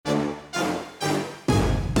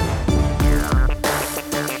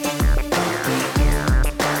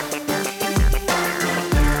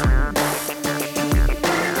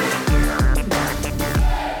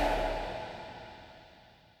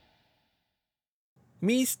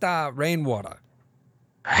Mr. Rainwater.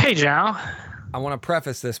 Hey, Joe. I want to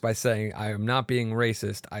preface this by saying I am not being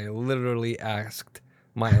racist. I literally asked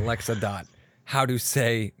my Alexa Dot how to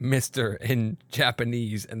say Mr. in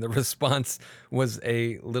Japanese, and the response was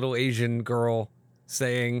a little Asian girl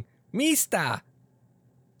saying Mista.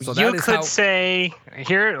 So you could say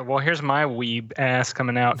here's my weeb ass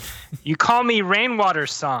coming out. You call me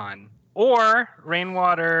Rainwater-san or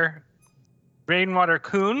Rainwater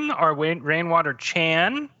Kun or Rainwater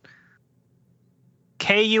Chan.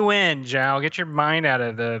 Kun, Joe. Get your mind out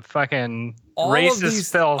of the fucking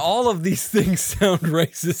racist filth. All of these things sound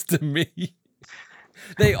racist to me.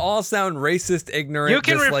 They all sound racist, ignorant. You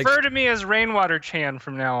can refer to me as Rainwater Chan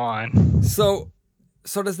from now on. So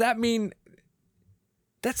does that mean...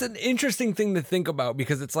 That's an interesting thing to think about,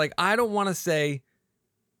 because it's like, I don't want to say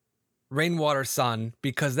Rainwater San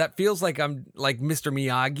because that feels like I'm like Mr.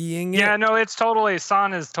 Miyagi-ing it. Yeah, no, it's totally,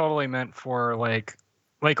 San is totally meant for like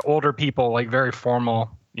older people, like very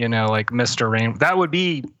formal, like Mr. Rain. That would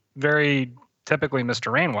be very typically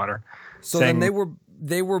Mr. Rainwater. So then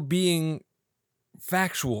they were being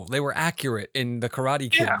factual. They were accurate in the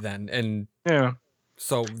Karate Kid then. And yeah.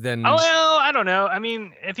 So then. Oh, well, I don't know. I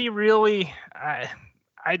mean, if he really,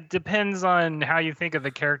 it depends on how you think of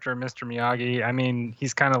the character of Mr. Miyagi. I mean,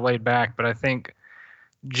 he's kind of laid back, but I think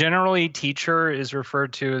generally teacher is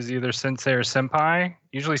referred to as either sensei or senpai.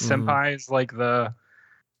 Usually senpai is like the,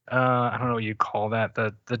 I don't know what you call that,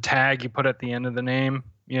 the tag you put at the end of the name,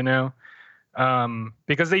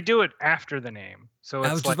 because they do it after the name. So it's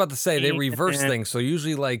I was just about to say they reverse things. So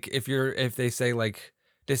usually, like if they say like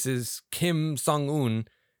this is Kim Song-un,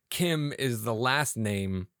 Kim is the last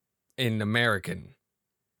name in American.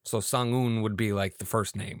 So Sang-un would be like the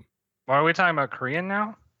first name. Why are we talking about Korean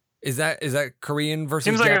now? Is that Korean versus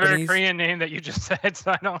Seems Japanese? Seems like a very Korean name that you just said,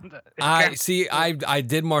 so I don't... I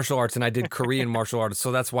did martial arts and I did Korean martial arts,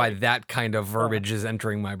 so that's why that kind of verbiage is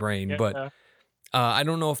entering my brain. Yeah, but I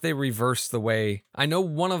don't know if they reverse the way... I know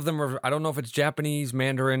one of them, I don't know if it's Japanese,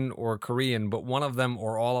 Mandarin, or Korean, but one of them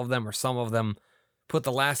or all of them or some of them put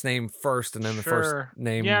the last name first and then the first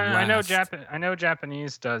name last. I know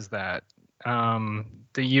Japanese does that.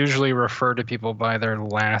 They usually refer to people by their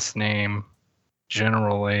last name.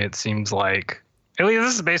 Generally, it seems like, at least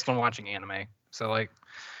this is based on watching anime. So like,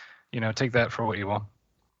 take that for what you will.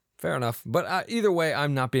 Fair enough. But either way,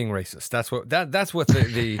 I'm not being racist. That's what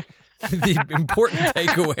the the important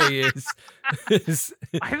takeaway is.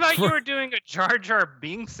 I thought you were doing a Jar Jar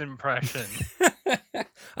Binks impression.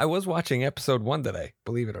 I was watching episode 1 today,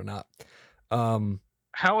 believe it or not.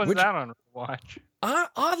 How was that on watch?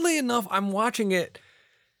 Oddly enough, I'm watching it.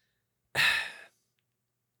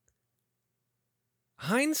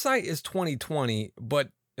 Hindsight is 2020, but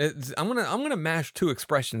I'm gonna mash two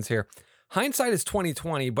expressions here. Hindsight is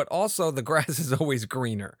 2020, but also the grass is always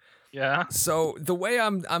greener. Yeah. So the way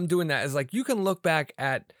I'm doing that is like you can look back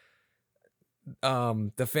at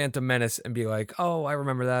the Phantom Menace and be like, oh, I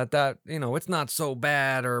remember that it's not so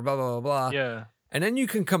bad or blah blah blah blah. Yeah. And then you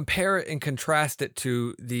can compare it and contrast it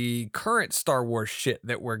to the current Star Wars shit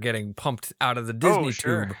that we're getting pumped out of the Disney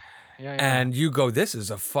tube. Yeah. And you go, this is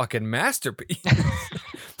a fucking masterpiece,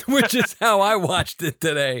 which is how I watched it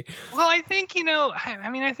today. Well, I think,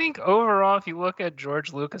 I think overall, if you look at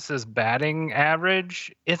George Lucas's batting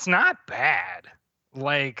average, it's not bad.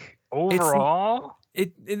 Like overall,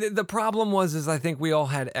 the problem is I think we all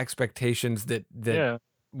had expectations that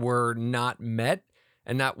were not met,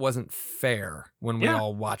 and that wasn't fair when we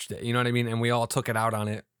all watched it. You know what I mean? And we all took it out on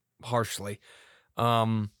it harshly.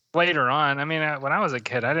 Later on, I mean, when I was a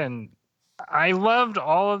kid, I loved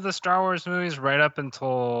all of the Star Wars movies right up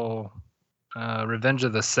until Revenge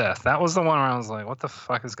of the Sith. That was the one where I was like, what the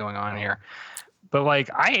fuck is going on here? But like,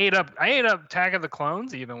 I ate up Attack of the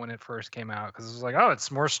Clones even when it first came out, because it was like, oh,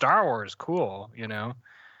 it's more Star Wars, cool,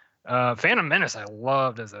 Phantom Menace I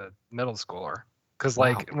loved as a middle schooler, because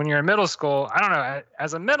when you're in middle school, I don't know,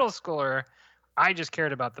 as a middle schooler, I just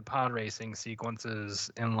cared about the pod racing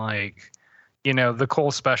sequences and like, the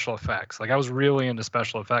cool special effects. Like I was really into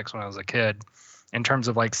special effects when I was a kid. In terms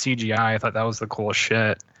of like CGI, I thought that was the coolest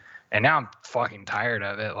shit. And now I'm fucking tired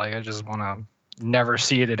of it. Like I just want to never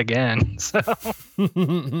see it again. So,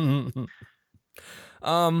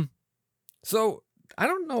 so I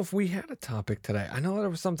don't know if we had a topic today. I know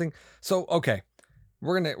there was something. So okay,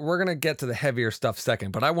 we're gonna get to the heavier stuff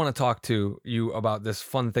second, but I want to talk to you about this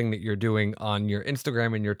fun thing that you're doing on your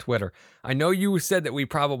Instagram and your Twitter. I know you said that we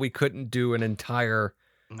probably couldn't do an entire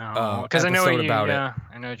because I know about it. I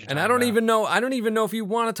know what you're and I don't even know if you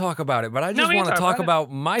want to talk about it, but I just want to talk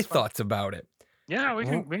about my thoughts about it. Yeah, we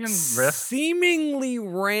can riff. Seemingly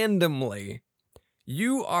randomly,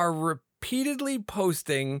 you are repeatedly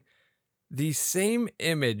posting the same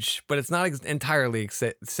image, but it's not entirely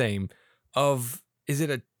same of,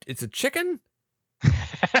 it's a chicken?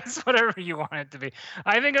 It's whatever you want it to be.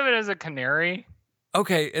 I think of it as a canary.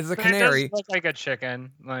 Okay, it's a canary. It does look like a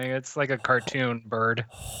chicken. Like it's like a cartoon bird.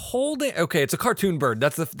 Okay, it's a cartoon bird.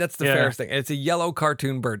 That's the fairest thing. It's a yellow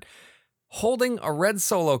cartoon bird holding a red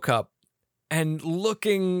Solo cup and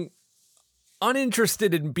looking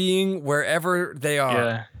uninterested in being wherever they are.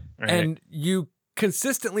 Yeah, right. And you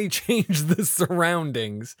consistently change the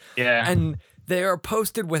surroundings. Yeah. And they are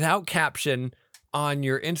posted without caption on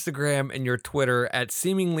your Instagram and your Twitter at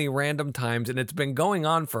seemingly random times, and it's been going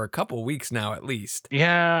on for a couple weeks now at least.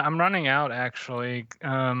 Yeah, I'm running out actually.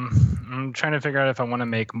 I'm trying to figure out if I want to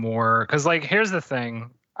make more, because like here's the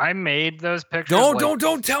thing. I made those pictures.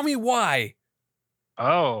 Don't tell me why.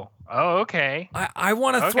 Oh, okay. I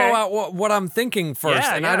want to throw out what I'm thinking first,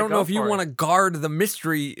 and I don't know if you want to guard the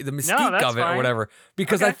mystique of it or whatever,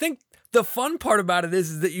 because I think the fun part about it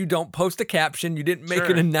is that you don't post a caption, you didn't make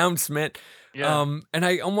an announcement. Yeah. And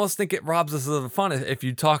I almost think it robs us of the fun if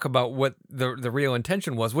you talk about what the real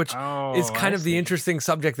intention was, which is kind of the interesting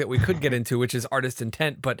subject that we could get into, which is artist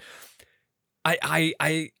intent. But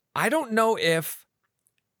I don't know if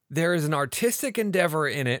there is an artistic endeavor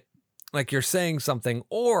in it, like you're saying something,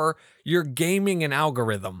 or you're gaming an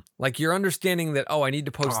algorithm. Like you're understanding that, I need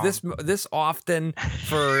to post this often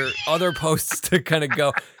for other posts to kind of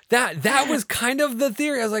go. That was kind of the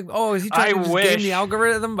theory. I was like, is he trying to just game the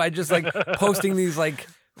algorithm by just like posting these like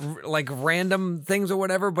random things or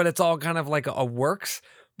whatever? But it's all kind of like a works.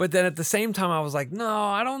 But then at the same time, I was like, no,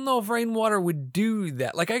 I don't know if Rainwater would do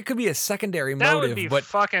that. Like, it could be a secondary motive. That would be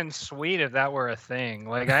fucking sweet if that were a thing.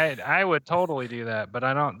 Like, I would totally do that. But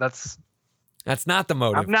I don't. That's not the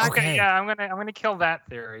motive. I'm not gonna. Yeah, I'm gonna kill that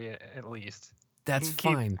theory at least. That's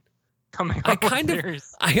fine.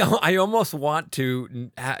 I almost want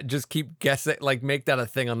to just keep guessing, like make that a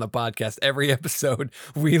thing on the podcast. Every episode,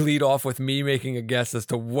 we lead off with me making a guess as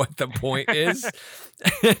to what the point is,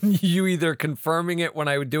 and you either confirming it when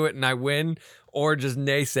I would do it and I win, or just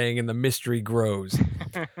naysaying and the mystery grows.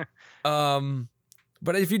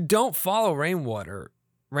 But if you don't follow Rainwater,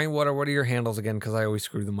 what are your handles again? Because I always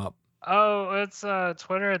screw them up. Oh, it's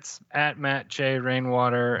Twitter. It's at Matt J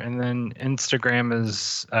Rainwater, and then Instagram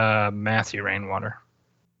is Matthew Rainwater.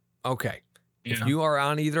 Okay. Yeah. If you are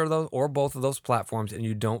on either of those or both of those platforms and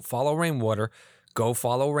you don't follow Rainwater, go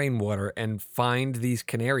follow Rainwater and find these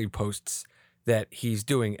canary posts that he's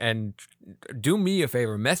doing. And do me a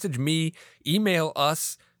favor, message me, email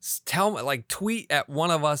us, tell me, like tweet at one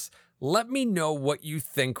of us. Let me know what you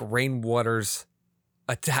think Rainwater's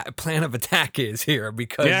plan of attack is here,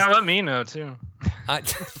 because let me know too.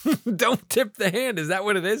 Don't tip the hand. Is that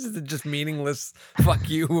what it is? Is it just meaningless? Fuck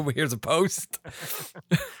you. Here's a post.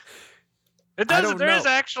 It does. There is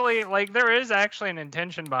actually an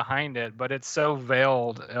intention behind it, but it's so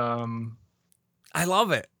veiled. I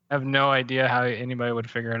love it. I have no idea how anybody would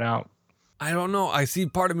figure it out. I don't know. I see.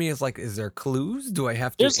 Part of me is like, is there clues? Do I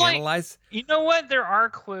have to analyze? You know what? There are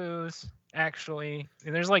clues. Actually,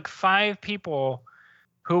 there's like 5 people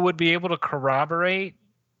who would be able to corroborate,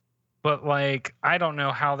 but like I don't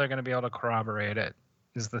know how they're going to be able to corroborate it,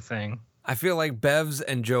 is the thing. I feel like Bevs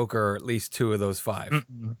and Joker are at least 2 of those 5.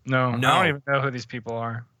 No, I don't even know who these people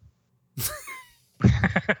are.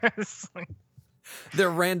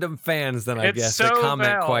 They're random fans, then I guess. So they comment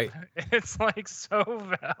veiled. Quite. It's like so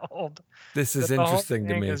veiled. This is interesting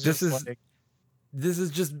to me. This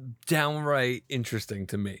is just downright interesting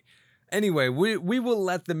to me. Anyway, we will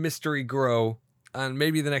let the mystery grow. And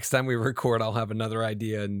maybe the next time we record, I'll have another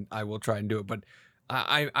idea and I will try and do it. But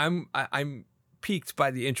I'm piqued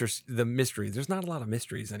by the mystery. There's not a lot of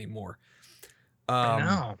mysteries anymore. I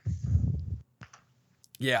know.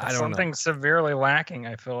 Yeah, I don't know. Something severely lacking,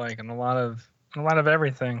 I feel like, in a lot of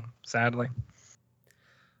everything, sadly.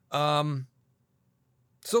 So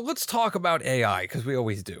let's talk about AI, because we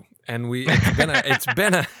always do. And it's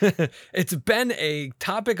been a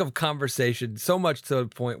topic of conversation, so much to the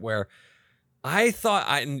point where I thought,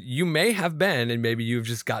 and you may have been, and maybe you've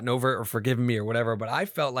just gotten over it or forgiven me or whatever, but I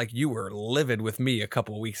felt like you were livid with me a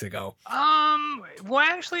couple of weeks ago. Well,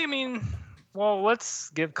 actually, I mean,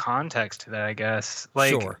 let's give context to that, I guess.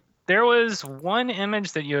 Like, sure. There was one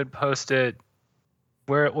image that you had posted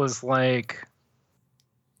where it was like,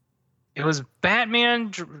 it was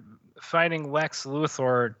Batman fighting Lex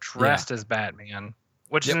Luthor dressed as Batman,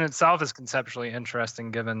 which in itself is conceptually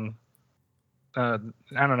interesting, given I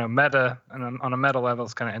don't know, meta, and on a meta level,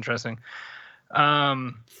 it's kind of interesting.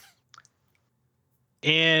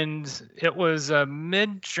 And it was a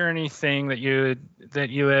MidJourney thing that you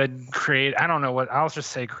had created. I don't know what, I'll just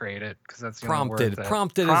say created because that's the only word.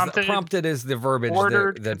 Prompted is the verbiage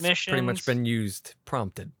that's pretty much been used.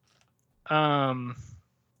 Prompted. And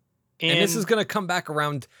this is gonna come back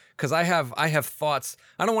around because I have thoughts.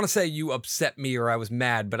 I don't want to say you upset me or I was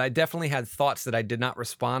mad, but I definitely had thoughts that I did not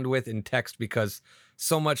respond with in text because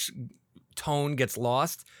so much tone gets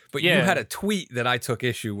lost. But you had a tweet that I took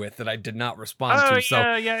issue with that I did not respond to.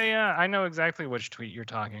 So yeah. I know exactly which tweet you're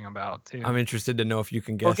talking about too. I'm interested to know if you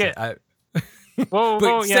can guess it.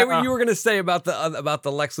 But say what you were gonna say about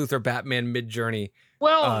the Lex Luthor Batman MidJourney.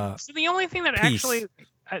 Well, so the only thing that actually,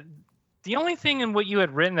 the only thing in what you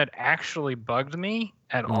had written that actually bugged me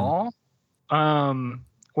at all. Well,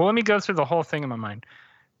 let me go through the whole thing in my mind.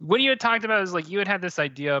 What you had talked about is like you had this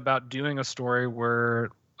idea about doing a story where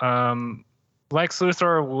Lex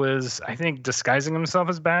Luthor was, I think, disguising himself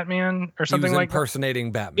as Batman or something like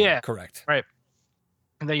impersonating Batman. Yeah, correct. Right.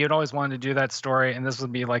 And that you'd always wanted to do that story, and this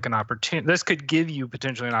would be like an opportunity. This could give you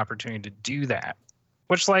potentially an opportunity to do that,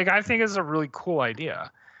 which, like, I think is a really cool idea.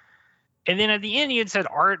 And then at the end, you had said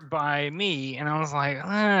art by me, and I was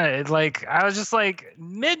like, I was just like,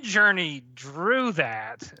 MidJourney drew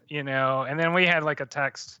that, you know. And then we had like a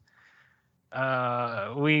text. You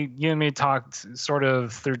and me talked sort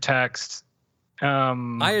of through text.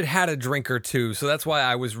 I had a drink or two, so that's why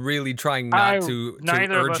I was really trying not to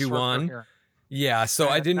urge you on. Yeah, so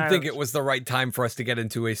I didn't think it was the right time for us to get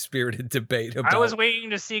into a spirited debate about. I was waiting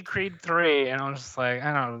to see Creed 3, and I was just like,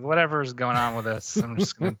 I don't know, whatever's going on with this, I'm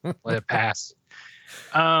just gonna let it pass.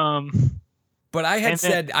 But I had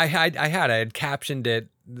said I had captioned it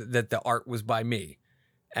that the art was by me,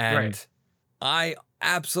 and I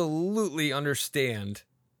absolutely understand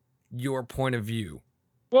your point of view.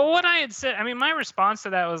 Well, what I had said, I mean, my response to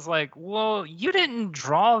that was like, well, you didn't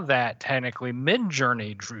draw that technically.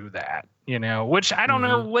 MidJourney drew that, you know, which I don't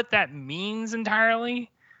know what that means entirely.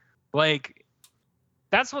 Like,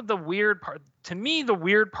 that's what the weird part, to me, the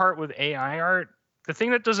weird part with AI art, the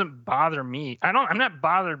thing that doesn't bother me, I'm not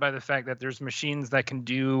bothered by the fact that there's machines that can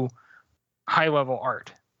do high level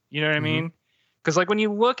art. You know what I mean? Because like when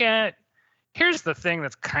you look at, here's the thing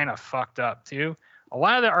that's kind of fucked up too. A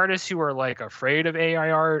lot of the artists who are like afraid of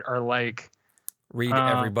AI art are like read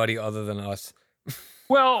everybody other than us.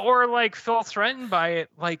 Well, or like feel threatened by it.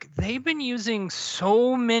 Like they've been using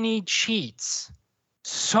so many cheats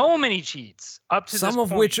up to some this of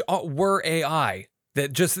point. Which were AI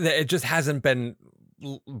that it just hasn't been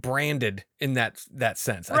branded in that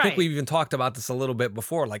sense. I think we've even talked about this a little bit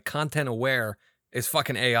before. Like content aware is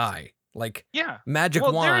fucking AI. Like magic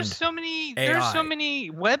wand. There's so many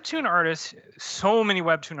webtoon artists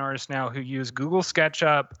now who use Google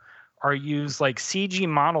SketchUp or use like CG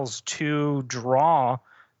models to draw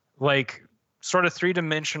like sort of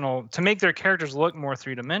three-dimensional to make their characters look more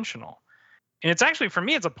three-dimensional. And it's actually, for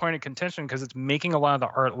me, it's a point of contention because it's making a lot of the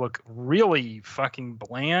art look really fucking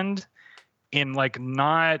bland and like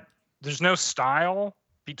there's no style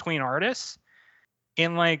between artists.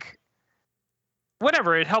 And like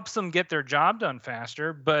whatever, it helps them get their job done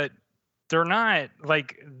faster, but they're not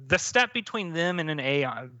like the step between them and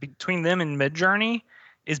between them and MidJourney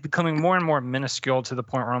is becoming more and more minuscule to the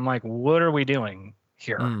point where I'm like, what are we doing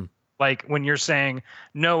here? Like when you're saying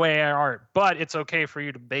no AI art, but it's okay for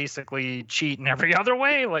you to basically cheat in every other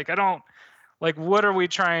way. Like I don't like, what are we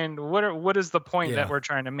trying? What is the point that we're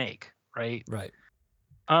trying to make? Right. Right.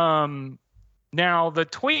 Now the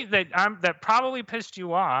tweet that probably pissed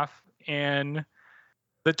you off, and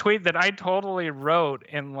the tweet that I totally wrote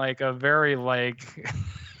in like a very like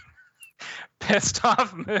pissed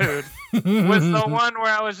off mood was the one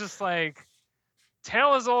where I was just like,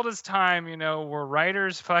 tale as old as time, you know, where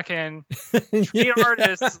writers fucking treat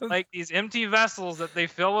artists like these empty vessels that they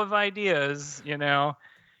fill with ideas, you know.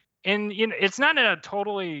 And you know, it's not a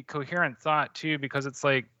totally coherent thought too, because it's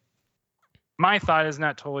like my thought is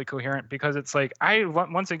not totally coherent because it's like I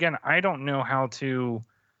don't know how to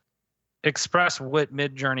express what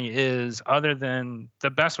MidJourney is other than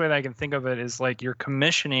the best way that I can think of it is like you're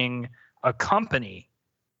commissioning a company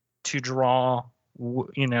to draw,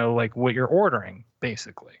 you know, like what you're ordering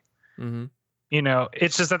basically. You know,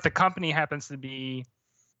 it's just that the company happens to be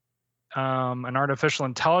an artificial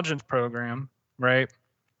intelligence program, right?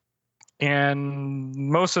 And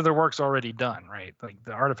most of their work's already done, right? Like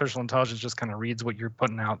the artificial intelligence just kind of reads what you're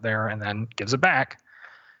putting out there and then gives it back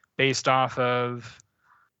based off of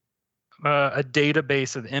a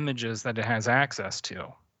database of images that it has access to.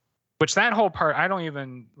 Which that whole part, I don't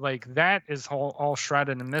even like. That is all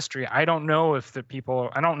shrouded in mystery. I don't know if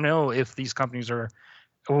these companies are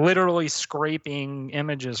literally scraping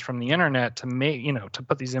images from the internet to make, to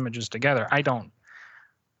put these images together. I don't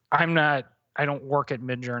work at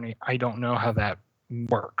MidJourney. I don't know how that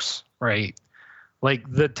works, right? Like,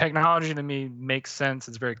 the technology to me makes sense.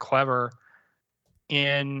 It's very clever.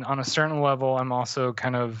 And on a certain level, I'm also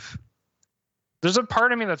there's a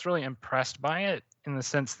part of me that's really impressed by it, in the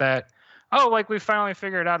sense that, we finally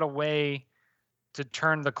figured out a way to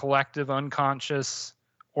turn the collective unconscious,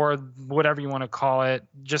 or whatever you want to call it,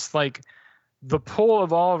 just like the pool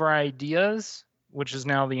of all of our ideas, which is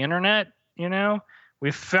now the internet,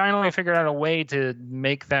 we finally figured out a way to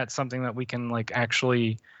make that something that we can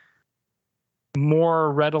actually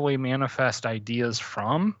more readily manifest ideas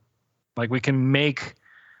from. Like, we can make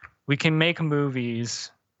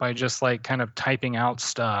movies by just kind of typing out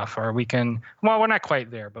stuff, or we're not quite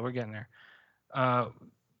there, but we're getting there. I've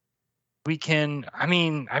been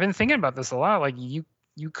thinking about this a lot. Like, you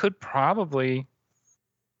could probably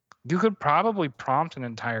prompt an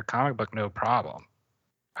entire comic book, no problem,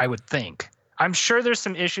 I would think. I'm sure there's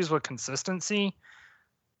some issues with consistency.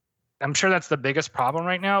 I'm sure that's the biggest problem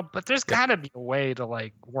right now, but there's got to be a way to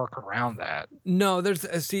work around that. No, and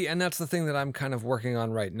that's the thing that I'm kind of working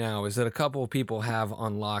on right now, is that a couple of people have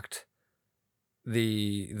unlocked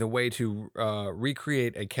the way to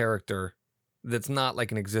recreate a character that's not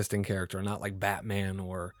like an existing character, not like Batman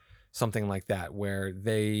or something like that, where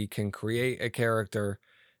they can create a character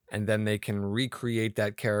and then they can recreate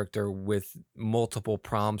that character with multiple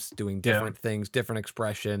prompts, doing different things, different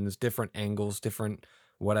expressions, different angles, different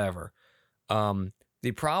whatever.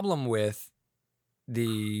 The problem with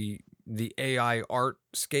the AI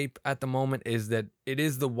artscape at the moment is that it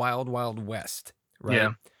is the wild, wild west, right?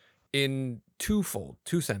 Yeah. In two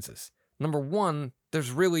senses. Number one,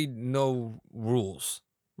 there's really no rules,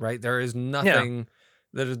 right? There is nothing.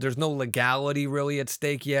 There's no legality really at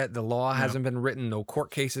stake yet. The law hasn't been written. No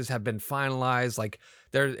court cases have been finalized.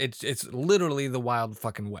 It's literally the wild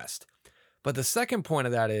fucking west. But the second point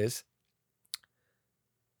of that is,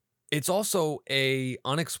 it's also a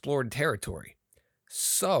unexplored territory.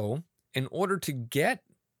 So, in order to get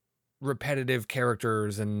repetitive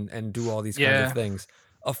characters and do all these kinds of things,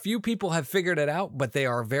 a few people have figured it out, but they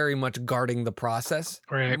are very much guarding the process,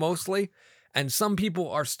 mostly. And some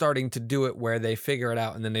people are starting to do it where they figure it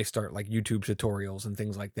out and then they start YouTube tutorials and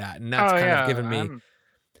things like that. And that's kind of given me...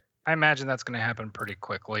 I imagine that's going to happen pretty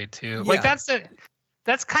quickly too. Yeah.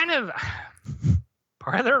 That's kind of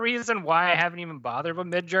part of the reason why I haven't even bothered with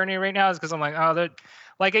MidJourney right now, is because I'm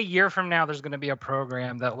like, a year from now, there's going to be a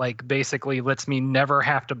program that basically lets me never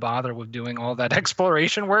have to bother with doing all that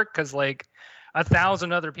exploration work, because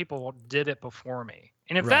 1,000 other people did it before me.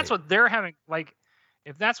 And if that's what they're having,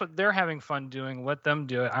 if that's what they're having fun doing, let them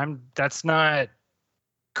do it. That's not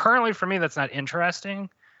currently, for me, that's not interesting,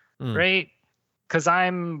 right? Because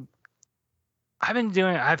I've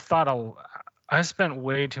spent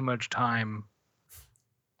way too much time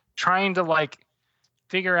trying to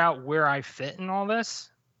figure out where I fit in all this,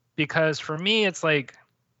 because for me, it's I'm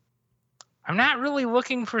not really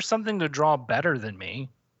looking for something to draw better than me.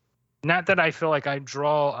 Not that I feel like I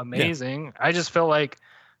draw amazing. Yeah. I just feel like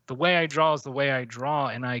the way I draw is the way I draw,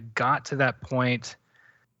 and I got to that point,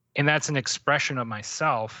 and that's an expression of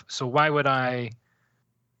myself. So why would I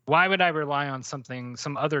rely on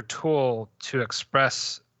some other tool to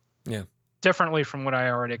express differently from what I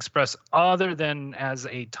already express, other than as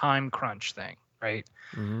a time crunch thing, right?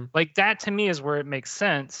 Mm-hmm. That to me is where it makes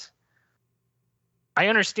sense. I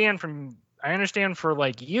understand for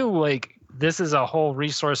you, this is a whole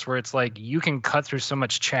resource where it's you can cut through so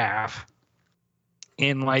much chaff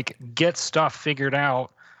and get stuff figured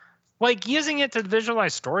out. Using it to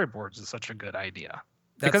visualize storyboards is such a good idea,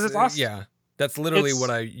 because it's awesome. Yeah, that's literally what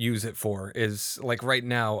I use it for. Is right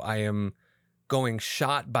now I am going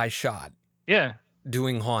shot by shot. Yeah,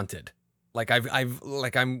 doing Haunted.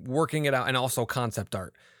 I'm working it out, and also concept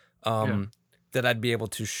art. That I'd be able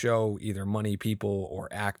to show either money people or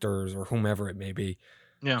actors or whomever it may be.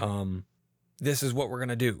 Yeah. This is what we're going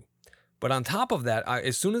to do. But on top of that,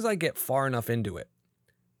 as soon as I get far enough into it,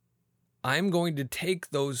 I'm going to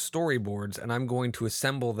take those storyboards and I'm going to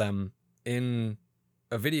assemble them in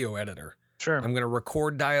a video editor. Sure. I'm going to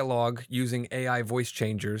record dialogue using AI voice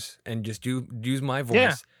changers and just use my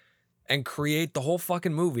voice and create the whole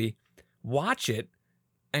fucking movie, watch it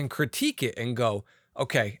and critique it and go,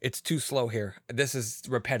 okay, it's too slow here. This is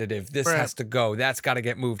repetitive. This has to go. That's got to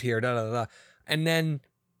get moved here. Da, da, da. And then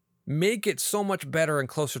make it so much better and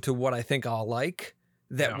closer to what I think I'll like,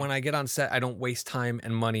 that when I get on set, I don't waste time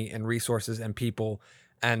and money and resources and people.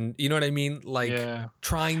 And you know what I mean?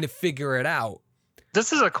 Trying to figure it out.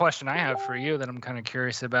 This is a question I have for you that I'm kind of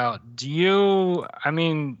curious about. Do you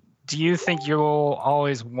think you'll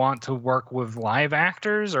always want to work with live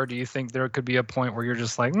actors, or do you think there could be a point where you're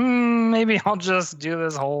just like, maybe I'll just do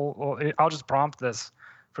this I'll just prompt this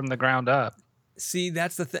from the ground up? See,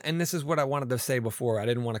 that's the thing. And this is what I wanted to say before. I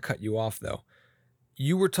didn't want to cut you off, though.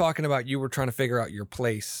 You were talking about you were trying to figure out your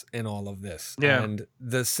place in all of this. Yeah. And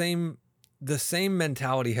the same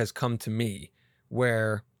mentality has come to me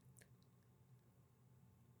where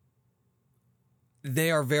they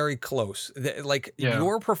are very close.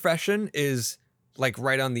 Your profession is like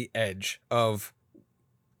right on the edge of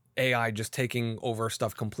AI just taking over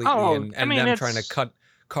stuff completely and them trying to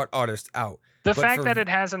cut artists out. The fact that it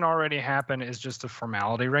hasn't already happened is just a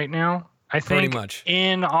formality right now. I think pretty much.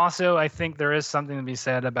 And also I think there is something to be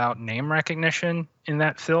said about name recognition in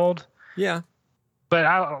that field. Yeah. But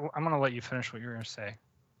I'm going to let you finish what you're going to say.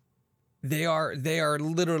 They are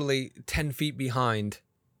literally 10 feet behind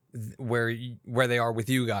where they are with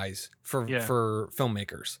you guys for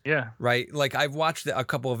filmmakers. Yeah. Right? Like I've watched a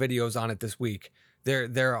couple of videos on it this week.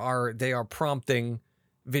 They are prompting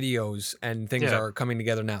videos and things are coming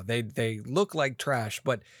together now. They look like trash,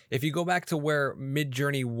 but if you go back to where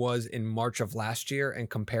MidJourney was in March of last year and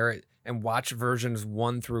compare it and watch versions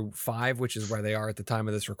 1 through 5, which is where they are at the time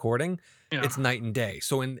of this recording, it's night and day.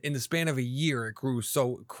 So in the span of a year, it grew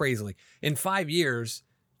so crazily. In 5 years,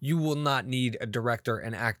 you will not need a director,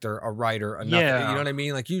 an actor, a writer, you know what I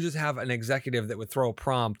mean? Like you just have an executive that would throw a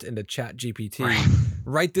prompt into Chat GPT,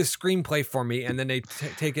 write this screenplay for me, and then they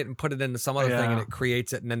take it and put it into some other thing and it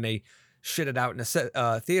creates it, and then they shit it out in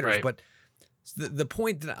theaters. Right. But the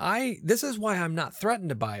point that this is why I'm not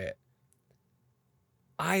threatened by it.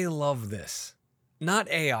 I love this. Not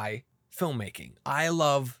AI, filmmaking. I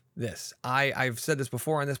love this. I've said this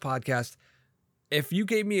before on this podcast. If you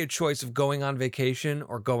gave me a choice of going on vacation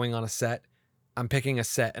or going on a set, I'm picking a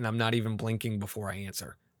set and I'm not even blinking before I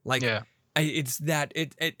answer. Like,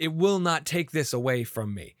 it will not take this away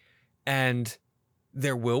from me. And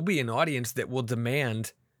there will be an audience that will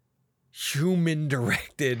demand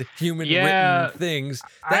human-directed, human-written things.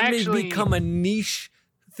 That may become a niche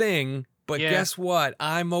thing, but guess what?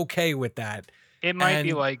 I'm okay with that. It might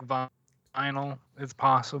be like vinyl. It's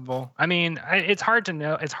possible. I mean, it's hard to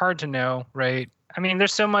know. It's hard to know, right? I mean,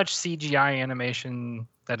 there's so much CGI animation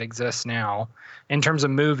that exists now in terms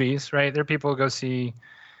of movies, right? There are people who go see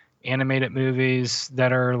animated movies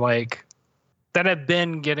that are like, that have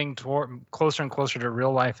been getting closer and closer to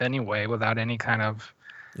real life anyway, without any kind of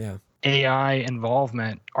AI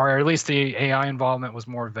involvement, or at least the AI involvement was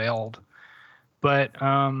more veiled. But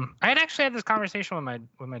I had actually had this conversation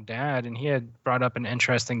with my dad, and he had brought up an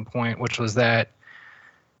interesting point, which was that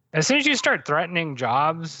as soon as you start threatening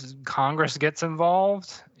jobs, Congress gets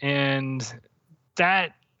involved, and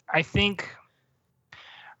that I think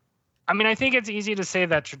it's easy to say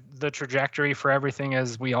that the trajectory for everything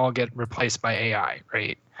is we all get replaced by AI,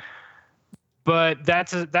 right? But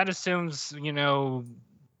that assumes,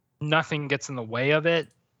 nothing gets in the way of it,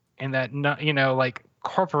 and that like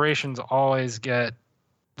corporations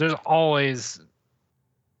there's always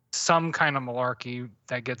some kind of malarkey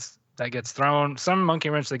that gets thrown, some monkey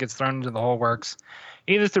wrench that gets thrown into the whole works,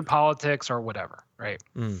 either through politics or whatever, right?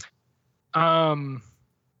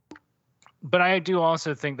 But I do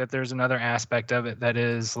also think that there's another aspect of it that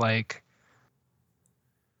is like,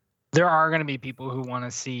 there are going to be people who want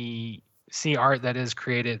to see art that is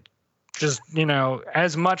created just,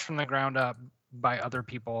 as much from the ground up by other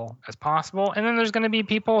people as possible. And then there's going to be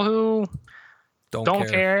people who don't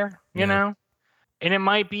care, you know? And it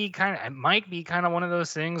might be kind of one of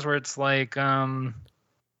those things where it's like,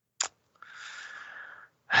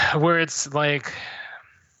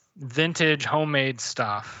 vintage homemade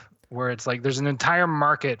stuff, where it's like there's an entire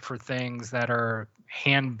market for things that are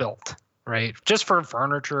hand built, right? Just for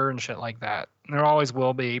furniture and shit like that. And there always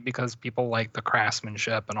will be, because people like the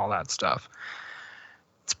craftsmanship and all that stuff.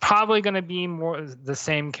 It's probably going to be more the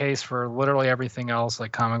same case for literally everything else,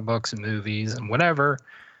 like comic books and movies and whatever,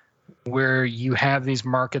 where you have these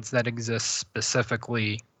markets that exist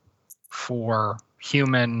specifically for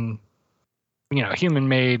human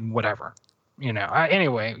made whatever.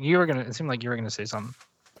 Anyway, it seemed like you were gonna say something.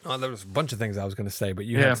 Oh, there was a bunch of things I was gonna say, but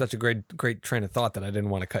you had such a great train of thought that I didn't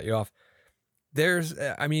want to cut you off. There's,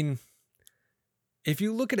 if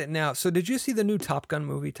you look at it now, so did you see the new Top Gun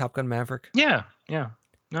movie, Top Gun Maverick? Yeah.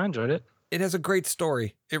 I enjoyed it. It has a great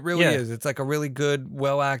story. It really is. It's like a really good,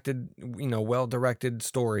 well acted, well directed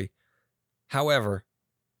story. However,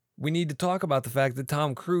 we need to talk about the fact that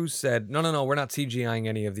Tom Cruise said, no, we're not CGIing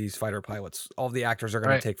any of these fighter pilots. All the actors are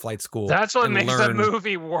going to take flight school. That's what and makes learn. the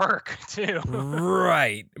movie work, too.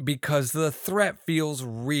 Right, because the threat feels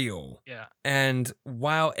real. Yeah. And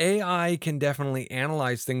while AI can definitely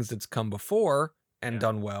analyze things that's come before and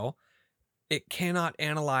done well, it cannot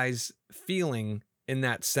analyze feeling in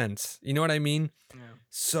that sense. You know what I mean? Yeah.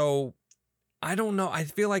 So I don't know. I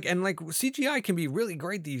feel like, and like CGI can be really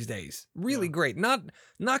great these days. Really great. Not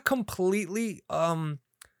completely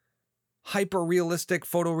hyper realistic,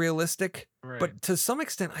 photorealistic, but to some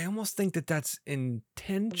extent, I almost think that that's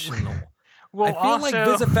intentional. Well, I feel like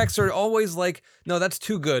VFX are always like, no, that's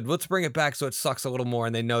too good. Let's bring it back so it sucks a little more,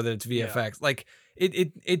 and they know that it's VFX. Yeah. Like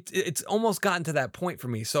it's almost gotten to that point for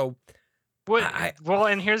me. So. Well,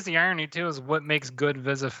 and here's the irony too: is what makes good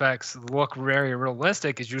VFX look very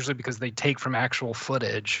realistic is usually because they take from actual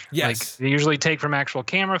footage. Yes, like they usually take from actual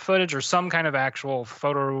camera footage or some kind of actual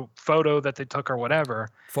photo that they took or whatever.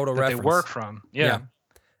 Photo that reference. They work from. Yeah.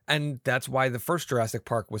 And that's why the first Jurassic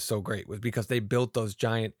Park was so great, was because they built those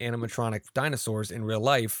giant animatronic dinosaurs in real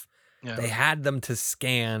life. Yeah. They had them to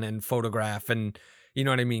scan and photograph, and you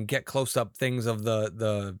know what I mean, get close up things of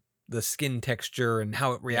the skin texture and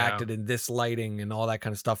how it reacted in this lighting and all that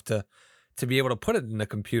kind of stuff to be able to put it in the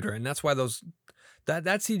computer. And that's why that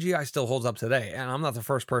CGI still holds up today. And I'm not the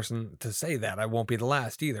first person to say that. I won't be the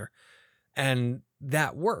last either. And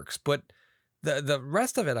that works. But the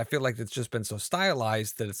rest of it, I feel like it's just been so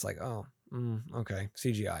stylized that it's like, oh, okay,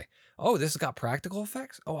 CGI. Oh, this has got practical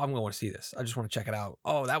effects. Oh, I'm going to see this. I just want to check it out.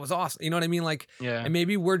 Oh, that was awesome. You know what I mean? Like, and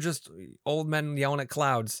maybe we're just old men yelling at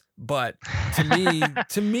clouds, but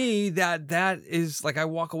to me, that is like, I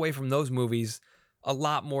walk away from those movies a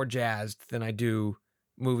lot more jazzed than I do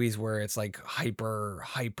movies where it's like hyper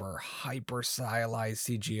stylized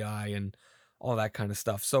CGI and all that kind of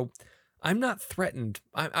stuff. So I'm not threatened.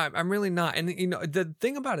 I'm really not. And you know, the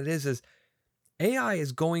thing about it is AI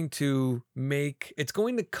is going to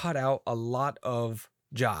cut out a lot of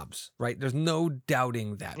jobs, right? There's no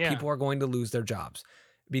doubting that. People are going to lose their jobs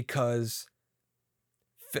because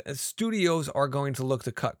studios are going to look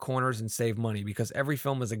to cut corners and save money because every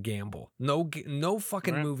film is a gamble. No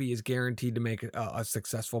fucking movie is guaranteed to make a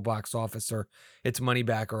successful box office or its money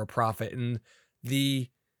back or a profit. And the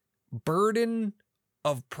burden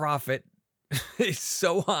of profit is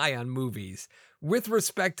so high on movies. With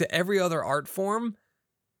respect to every other art form,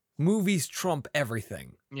 movies trump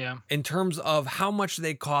everything. Yeah. In terms of how much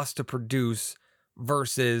they cost to produce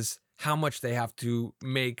versus how much they have to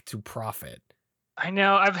make to profit. I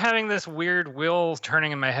know. I'm having this weird wheel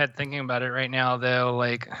turning in my head thinking about it right now, though.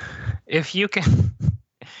 Like, if you could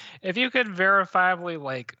verifiably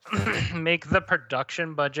like make the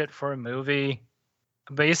production budget for a movie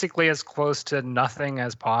basically as close to nothing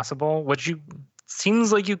as possible, which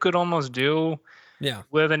seems like you could almost do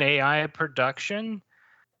with an AI production,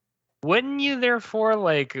 wouldn't you therefore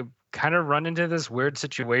like kind of run into this weird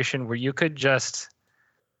situation where you could just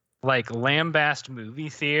like lambast movie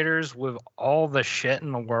theaters with all the shit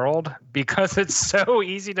in the world because it's so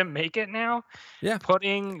easy to make it now? Yeah.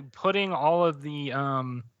 Putting all of the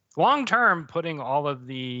long term, putting all of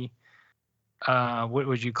the what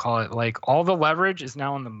would you call it? Like all the leverage is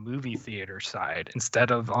now on the movie theater side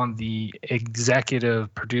instead of on the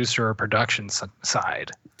executive producer or production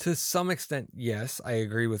side. To some extent, yes, I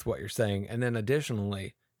agree with what you're saying. And then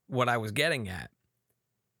additionally, what I was getting at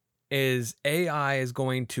is AI is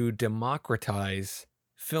going to democratize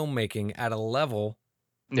filmmaking at a level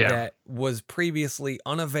that was previously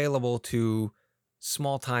unavailable to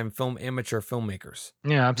small-time amateur filmmakers.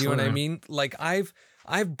 Yeah, absolutely. Do you know what I mean? Like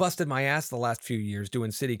I've busted my ass the last few years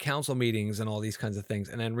doing city council meetings and all these kinds of things,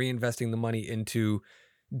 and then reinvesting the money into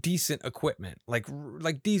decent equipment, like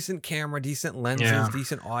decent camera, decent lenses,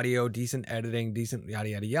 decent audio, decent editing, decent yada,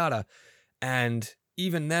 yada, yada. And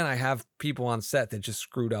even then I have people on set that just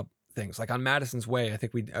screwed up things. Like on Madison's Way, I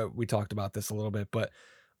think we talked about this a little bit, but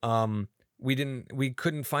we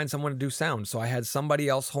couldn't find someone to do sound. So I had somebody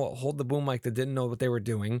else hold the boom mic that didn't know what they were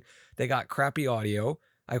doing. They got crappy audio.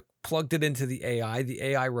 I plugged it into the AI. The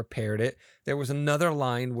AI repaired it. There was another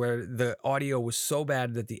line where the audio was so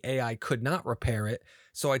bad that the AI could not repair it.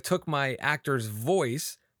 So I took my actor's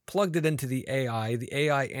voice, plugged it into the AI. The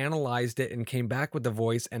AI analyzed it and came back with the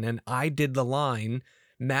voice. And then I did the line,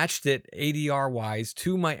 matched it ADR-wise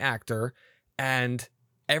to my actor. And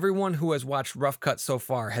everyone who has watched Rough Cut so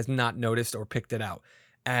far has not noticed or picked it out.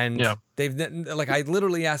 And they've like, I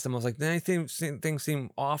literally asked them, I was like, did things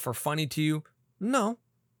seem off or funny to you? No.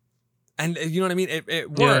 And you know what I mean?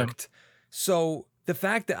 It worked. So the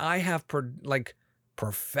fact that I have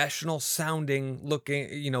professional sounding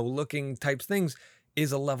looking types things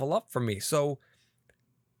is a level up for me. So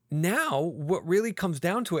now what really comes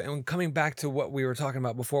down to it, and coming back to what we were talking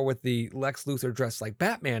about before with the Lex Luthor dressed like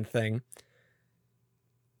Batman thing,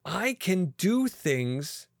 I can do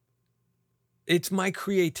things. It's my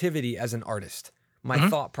creativity as an artist, my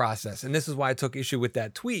thought process. And this is why I took issue with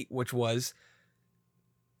that tweet, which was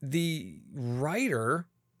the writer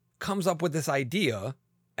comes up with this idea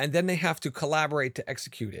and then they have to collaborate to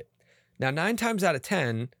execute it. Now, 9 times out of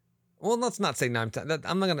 10, well, let's not say 9 times.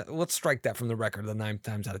 Let's strike that from the record, the 9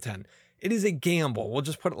 times out of 10. It is a gamble. We'll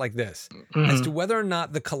just put it like this, as to whether or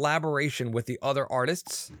not the collaboration with the other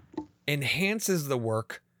artists enhances the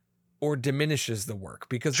work or diminishes the work.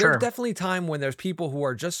 Because there's definitely time when there's people who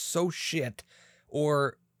are just so shit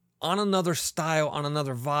or on another style, on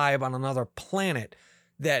another vibe, on another planet,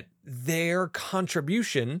 that their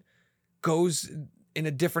contribution goes in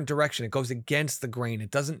a different direction. It goes against the grain.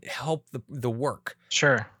 It doesn't help the work.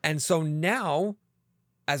 Sure. And so now,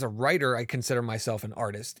 as a writer, I consider myself an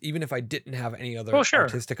artist, even if I didn't have any other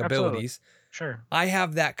artistic abilities. Sure. I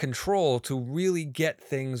have that control to really get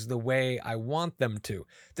things the way I want them to.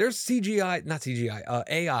 There's AI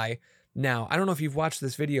now. I don't know if you've watched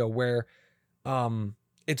this video where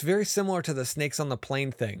it's very similar to the snakes on the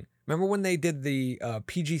plane thing. Remember when they did the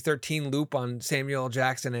PG-13 loop on Samuel L.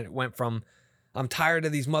 Jackson and it went from, I'm tired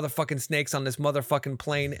of these motherfucking snakes on this motherfucking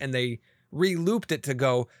plane, and they re-looped it to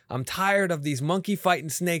go, I'm tired of these monkey fighting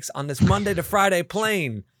snakes on this Monday to Friday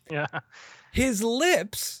plane. Yeah. His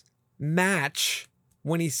lips match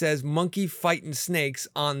when he says monkey fighting snakes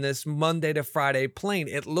on this Monday to Friday plane.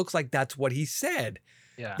 It looks like that's what he said.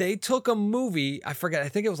 Yeah. They took a movie, I forget, I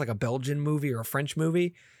think it was like a Belgian movie or a French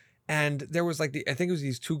movie, and there was like I think it was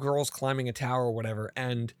these 2 girls climbing a tower or whatever,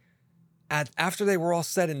 and after they were all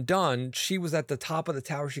said and done, she was at the top of the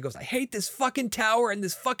tower. She goes, I hate this fucking tower and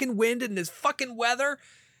this fucking wind and this fucking weather.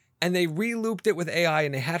 And they re-looped it with AI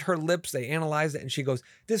and they had her lips. They analyzed it and she goes,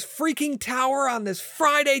 this freaking tower on this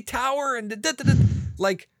Friday tower. And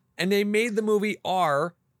and they made the movie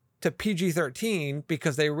R to PG-13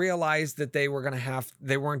 because they realized that they weren't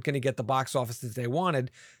going to get the box office that they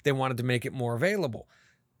wanted. They wanted to make it more available.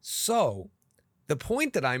 So the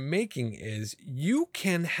point that I'm making is you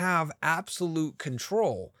can have absolute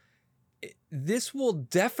control. This will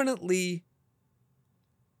definitely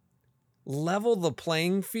level the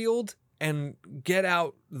playing field and get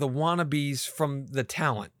out the wannabes from the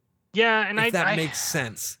talent. Yeah, and if that makes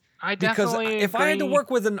sense. I definitely because if I had to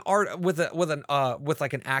work with an with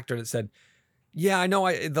an actor that said, yeah, I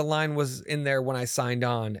know the line was in there when I signed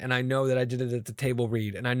on, and I know that I did it at the table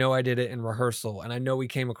read, and I know I did it in rehearsal, and I know we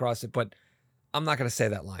came across it, but I'm not going to say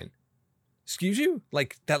that line. Excuse you?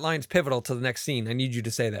 Like, that line's pivotal to the next scene. I need you to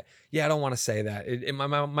say that. Yeah, I don't want to say that. My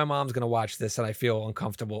mom's going to watch this and I feel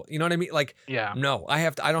uncomfortable. You know what I mean? Like, yeah. No, I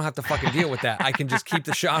don't have to fucking deal with that. I can just keep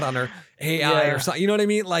the shot on her AI or something. You know what I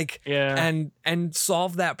mean? Like, and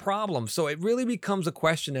solve that problem. So it really becomes a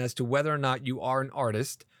question as to whether or not you are an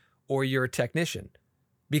artist or you're a technician.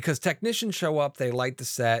 Because technicians show up, they light the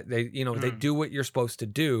set, they do what you're supposed to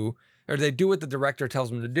do, or they do what the director tells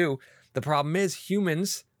them to do. The problem is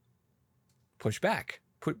humans push back.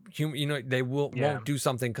 They won't do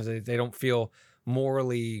something because they don't feel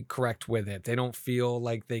morally correct with it. They don't feel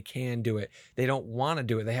like they can do it. They don't want to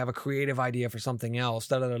do it. They have a creative idea for something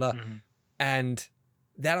else. And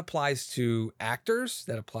that applies to actors.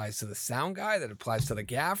 That applies to the sound guy. That applies to the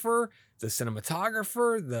gaffer, the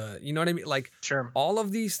cinematographer. You know what I mean? Like, all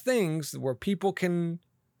of these things where people can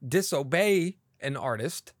disobey an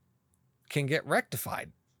artist can get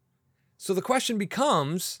rectified. So the question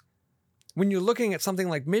becomes, when you're looking at something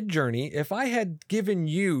like MidJourney, if I had given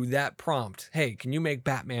you that prompt, hey, can you make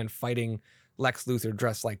Batman fighting Lex Luthor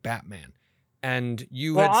dressed like Batman? And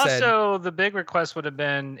you had said... Well, also, the big request would have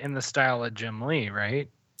been in the style of Jim Lee, right?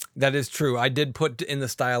 That is true. I did put in the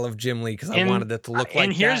style of Jim Lee because I wanted it to look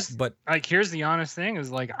like that. But here's the honest thing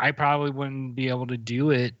is, like, I probably wouldn't be able to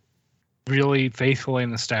do it really faithfully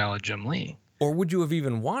in the style of Jim Lee. Or would you have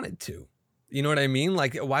even wanted to? You know what I mean?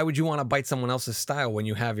 Like, why would you want to bite someone else's style when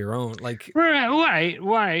you have your own? Like,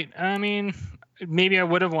 right. I mean, maybe I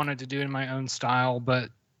would have wanted to do it in my own style, but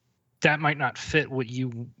that might not fit what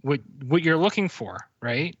you're looking for,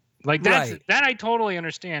 right? Like, that I totally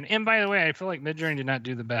understand. And by the way, I feel like MidJourney did not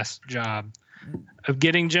do the best job of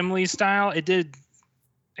getting Jim Lee's style. It did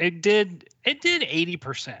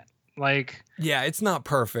 80%. Like, yeah, it's not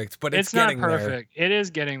perfect, but it's not perfect. It is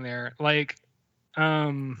getting there. Like,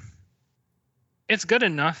 it's good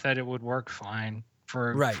enough that it would work fine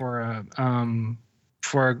for a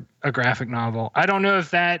graphic novel. I don't know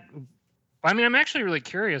if that. I mean, I'm actually really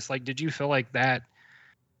curious. Like, did you feel like that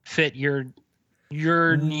fit your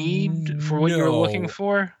your need for what you were looking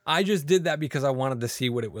for? I just did that because I wanted to see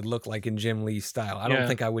what it would look like in Jim Lee's style. I don't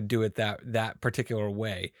think I would do it that particular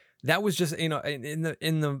way. That was just, in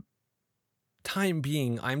the time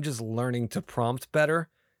being, I'm just learning to prompt better,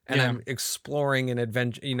 and I'm exploring an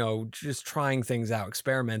adventure, just trying things out,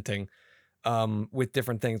 experimenting with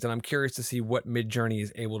different things. And I'm curious to see what MidJourney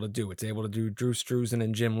is able to do. It's able to do Drew Struzan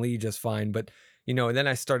and Jim Lee just fine, but and then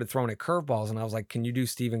I started throwing at curveballs, and I was like, can you do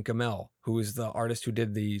Stephen Kamel, who is the artist who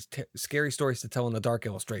did these scary stories to tell in the dark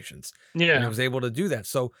illustrations? Yeah. And I was able to do that.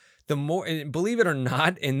 So the more, believe it or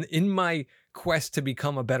not, in my quest to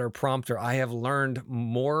become a better prompter, I have learned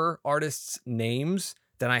more artists' names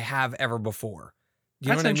than I have ever before. You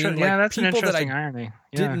know what I mean? Yeah, that's an interesting irony.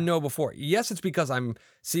 Didn't know before. Yes, it's because I'm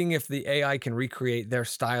seeing if the AI can recreate their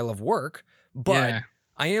style of work, but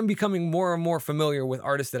I am becoming more and more familiar with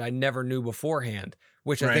artists that I never knew beforehand,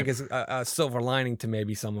 which I think is a silver lining to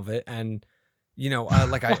maybe some of it. And,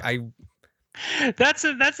 I that's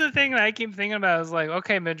the thing that I keep thinking about is like,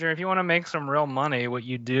 okay, MidJourney, if you want to make some real money, what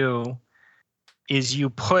you do is you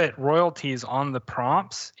put royalties on the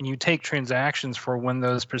prompts and you take transactions for when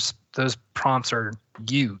those prompts are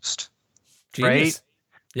used. Genius. Right?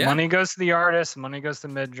 Yeah. Money goes to the artist, money goes to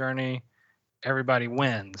MidJourney, everybody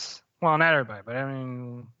wins. Well, not everybody, but I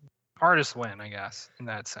mean, artists win, I guess, in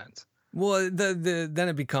that sense. Well, then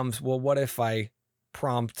it becomes, well, what if I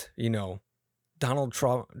prompt, Donald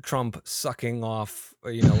Trump sucking off,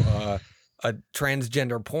 a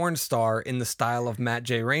transgender porn star in the style of Matt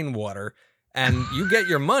J. Rainwater, and you get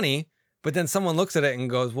your money, but then someone looks at it and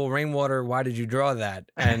goes, well, Rainwater, why did you draw that?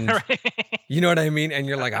 And you know what I mean? And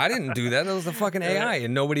you're like, I didn't do that. That was the fucking AI,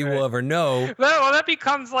 and nobody will ever know. Well, that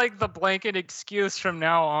becomes like the blanket excuse from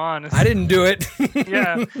now on. I didn't do it.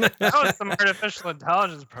 Yeah. That was some artificial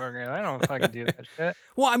intelligence program. I don't fucking do that shit.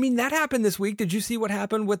 Well, I mean, that happened this week. Did you see what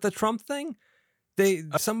happened with the Trump thing?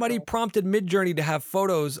 Somebody prompted MidJourney to have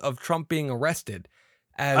photos of Trump being arrested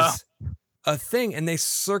as a thing, and they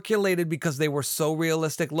circulated because they were so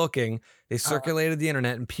realistic looking. They circulated the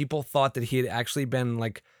internet, and people thought that he had actually been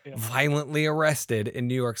violently arrested in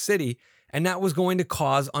New York City, and that was going to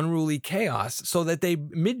cause unruly chaos. So that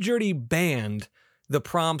MidJourney banned the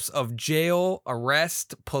prompts of jail,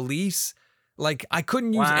 arrest, police. Like, I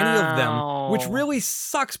couldn't use any of them, which really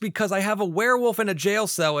sucks because I have a werewolf in a jail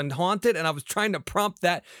cell and haunted, and I was trying to prompt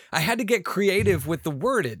that. I had to get creative with the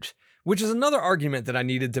wordage, which is another argument that I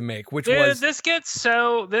needed to make, which was...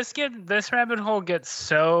 this rabbit hole gets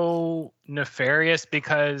so nefarious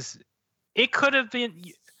because it could have been,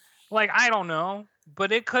 I don't know,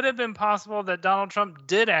 but it could have been possible that Donald Trump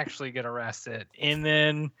did actually get arrested,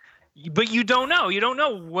 but you don't know. You don't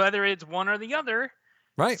know whether it's one or the other.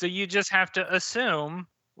 Right. So you just have to assume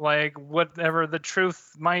whatever the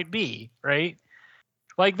truth might be, right?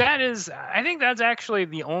 I think that's actually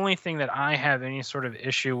the only thing that I have any sort of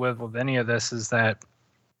issue with any of this is that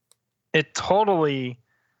it totally,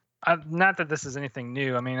 not that this is anything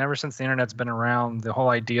new. I mean, ever since the internet's been around, the whole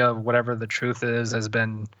idea of whatever the truth is has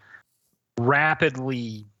been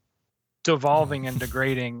rapidly devolving and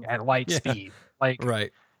degrading at light speed.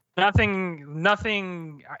 Right. Everything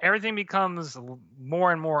becomes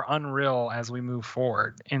more and more unreal as we move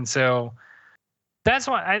forward. And so that's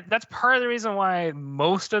part of the reason why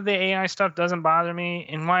most of the AI stuff doesn't bother me,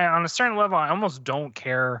 and why on a certain level I almost don't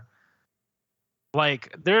care.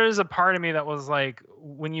 There is a part of me that was like,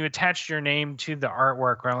 when you attached your name to the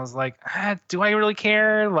artwork, where I was like, do I really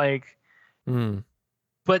care?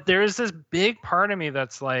 But there is this big part of me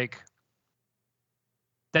that's that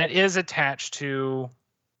is attached to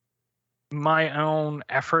my own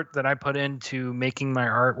effort that I put into making my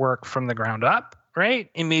artwork from the ground up, right?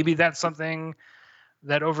 And maybe that's something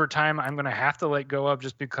that over time I'm going to have to let go of,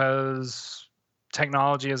 just because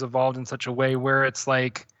technology has evolved in such a way where it's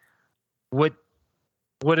what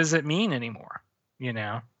does it mean anymore?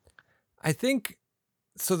 I think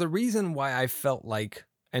so. The reason why I felt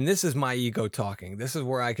and this is my ego talking, this is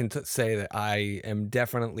where I can say that I am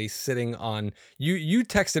definitely sitting on, you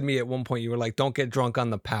texted me at one point, you were like, don't get drunk on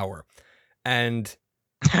the power. And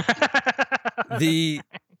the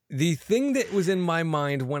thing that was in my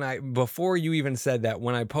mind before you even said that,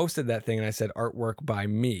 when I posted that thing and I said artwork by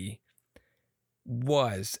me,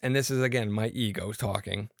 was, and this is again my ego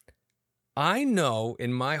talking, I know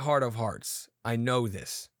in my heart of hearts, I know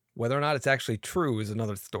this. Whether or not it's actually true is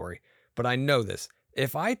another story, but I know this.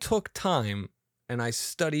 If I took time and I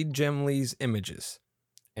studied Jim Lee's images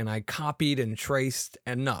and I copied and traced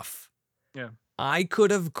enough, I could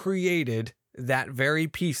have created that very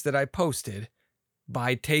piece that I posted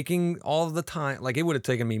by taking all the time. It would have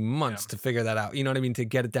taken me months to figure that out. You know what I mean? To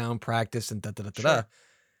get it down, practice, and da-da-da-da-da.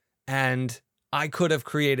 And I could have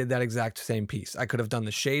created that exact same piece. I could have done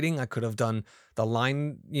the shading. I could have done the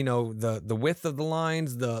line, the width of the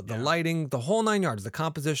lines, the lighting, the whole 9 yards, the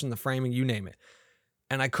composition, the framing, you name it.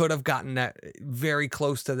 And I could have gotten that very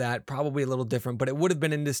close to that, probably a little different, but it would have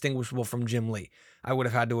been indistinguishable from Jim Lee. I would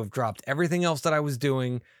have had to have dropped everything else that I was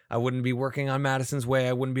doing. I wouldn't be working on Madison's Way.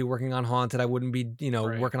 I wouldn't be working on Haunted. I wouldn't be,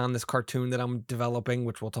 working on this cartoon that I'm developing,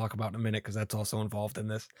 which we'll talk about in a minute because that's also involved in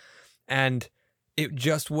this. And it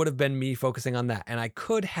just would have been me focusing on that. And I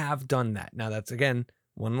could have done that. Now that's, again,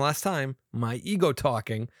 one last time, my ego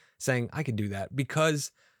talking, saying I could do that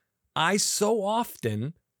because I so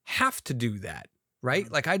often have to do that.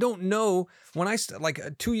 Right? Like, I don't know when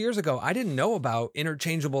 2 years ago, I didn't know about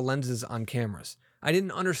interchangeable lenses on cameras. I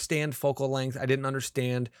didn't understand focal length. I didn't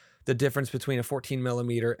understand the difference between a 14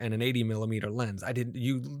 millimeter and an 80 millimeter lens.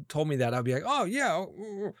 You told me that, I'd be like, oh yeah.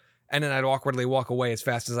 And then I'd awkwardly walk away as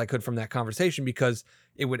fast as I could from that conversation because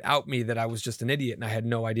it would out me that I was just an idiot and I had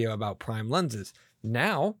no idea about prime lenses.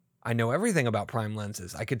 Now I know everything about prime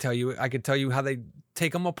lenses. I could tell you how they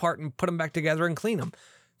take them apart and put them back together and clean them.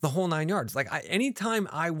 The whole 9 yards. Like, anytime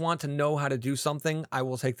I want to know how to do something, I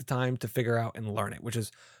will take the time to figure out and learn it, which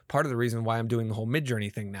is part of the reason why I'm doing the whole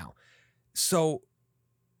MidJourney thing now. So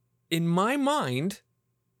in my mind,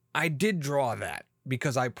 I did draw that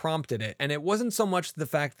because I prompted it. And it wasn't so much the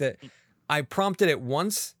fact that I prompted it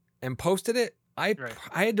once and posted it. I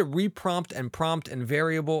had to reprompt and prompt and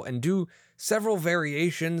variable and do several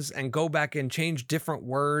variations and go back and change different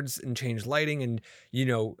words and change lighting and,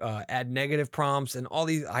 add negative prompts and all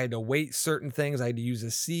these. I had to weight certain things. I had to use a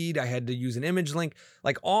seed. I had to use an image link,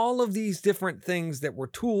 like all of these different things that were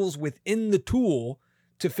tools within the tool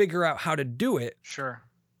to figure out how to do it. Sure.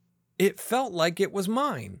 It felt like it was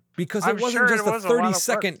mine because it wasn't just a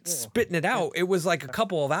 30-second spitting it out. It was like a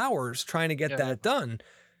couple of hours trying to get that done.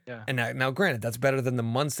 Yeah. And now, granted, that's better than the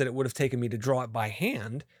months that it would have taken me to draw it by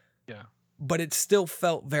hand. Yeah. But it still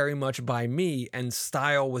felt very much by me, and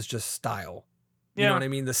style was just style. You know what I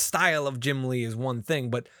mean? The style of Jim Lee is one thing,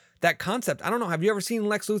 but that concept, I don't know. Have you ever seen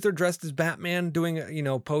Lex Luthor dressed as Batman doing,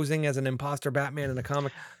 posing as an imposter Batman in a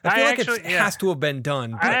comic? I feel like it has to have been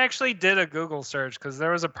done. I actually did a Google search because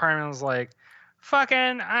there was a part that was like,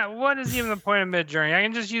 what is even the point of MidJourney? I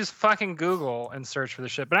can just use fucking Google and search for the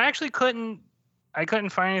shit. But I actually couldn't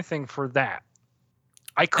find anything for that.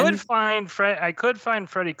 I could find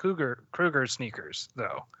Freddy Krueger sneakers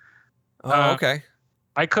though. Oh, okay.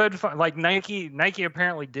 I could find, like, Nike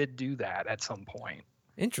apparently did do that at some point.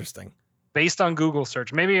 Interesting. Based on Google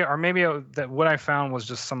search, maybe that what I found was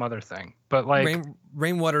just some other thing. But like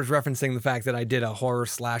Rainwater's referencing the fact that I did a horror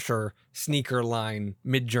slasher sneaker line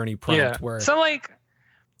MidJourney prompt where. So like,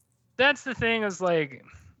 that's the thing is like.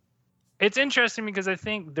 It's interesting because I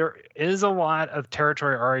think there is a lot of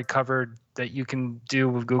territory already covered that you can do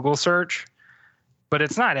with Google search, but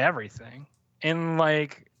it's not everything. And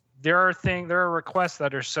like there are requests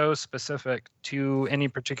that are so specific to any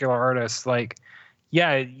particular artist. Like,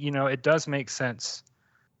 it does make sense.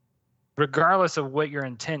 Regardless of what your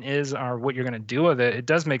intent is or what you're going to do with it, it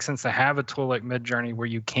does make sense to have a tool like MidJourney where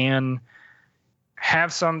you can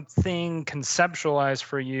have something conceptualized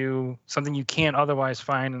for you, something you can't otherwise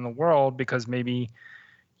find in the world because maybe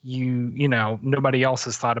nobody else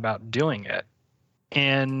has thought about doing it.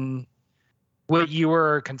 And what you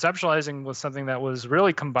were conceptualizing was something that was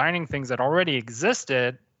really combining things that already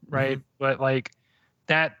existed, right? Mm-hmm. But like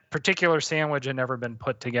that particular sandwich had never been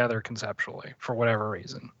put together conceptually for whatever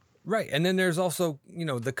reason. Right. And then there's also,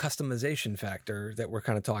 the customization factor that we're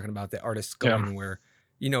kind of talking about, the artists going where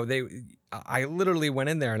I literally went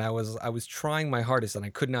in there and I was trying my hardest and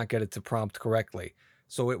I could not get it to prompt correctly.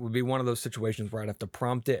 So it would be one of those situations where I'd have to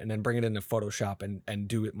prompt it and then bring it into Photoshop and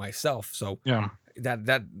do it myself. So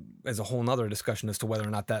that is a whole nother discussion as to whether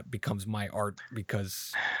or not that becomes my art,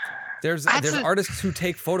 because there's artists who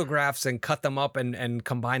take photographs and cut them up and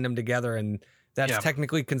combine them together, and that's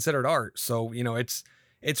technically considered art. So,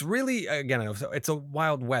 it's really, again, it's a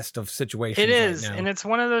wild west of situations. It is. Right now. And it's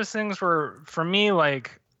one of those things where, for me,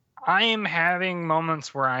 like, I am having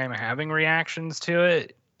moments where I am having reactions to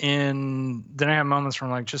it. And then I have moments where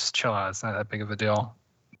I'm like, just chill out. It's not that big of a deal.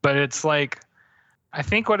 But it's like, I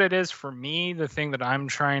think what it is for me, the thing that I'm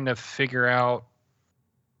trying to figure out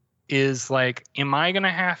is like, am I going to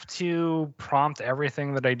have to prompt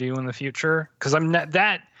everything that I do in the future? Because I'm not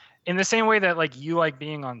that, in the same way that like you like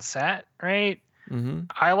being on set, right? Mm-hmm.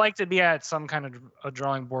 I like to be at some kind of a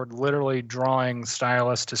drawing board, literally drawing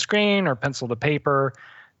stylus to screen or pencil to paper.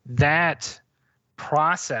 That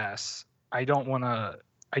process, I don't want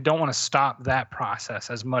to stop that process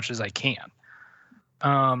as much as I can.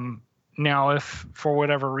 Now, if for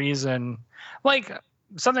whatever reason, like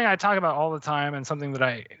something I talk about all the time, and something that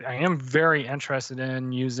I am very interested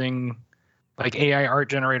in using like AI art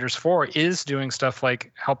generators for, is doing stuff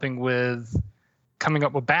like helping with coming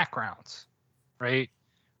up with backgrounds, right?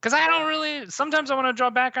 Because I don't really, sometimes I want to draw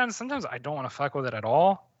backgrounds, sometimes I don't want to fuck with it at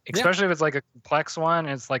all, especially if it's like a complex one,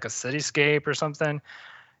 it's like a cityscape or something.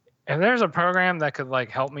 If there's a program that could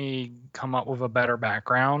like help me come up with a better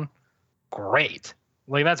background, great.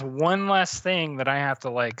 Like that's one less thing that I have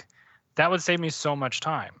to like, that would save me so much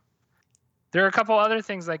time. There are a couple other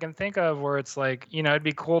things I can think of where it's like, you know, it'd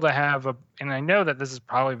be cool to have a, and I know that this is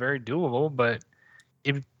probably very doable, but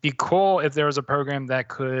it'd be cool if there was a program that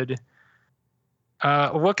could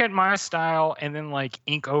look at my style and then like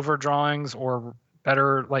ink over drawings, or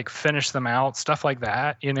better like finish them out, stuff like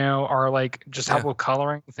that, you know, or like just help with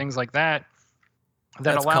coloring, things like that, that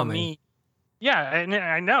That's allow coming. me. Yeah, and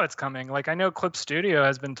I know it's coming. Like I know Clip Studio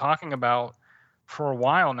has been talking about for a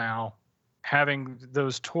while now having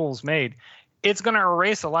those tools made. It's going to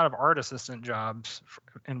erase a lot of art assistant jobs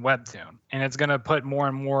in Webtoon, and it's going to put more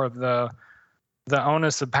and more of the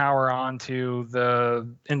onus of power onto the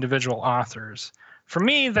individual authors. For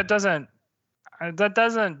me, that doesn't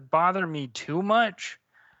bother me too much.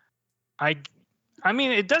 I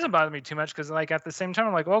mean, it doesn't bother me too much because, like, at the same time,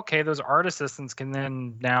 I'm like, okay, those art assistants can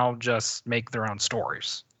then now just make their own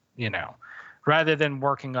stories, you know, rather than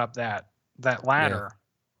working up that ladder.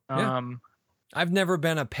 Yeah. I've never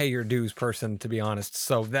been a pay your dues person, to be honest.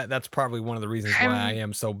 So that's probably one of the reasons why I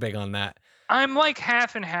am so big on that. I'm like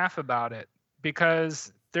half and half about it,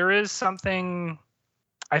 because there is something,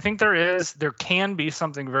 I think there can be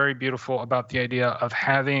something very beautiful about the idea of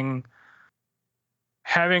having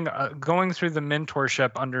going through the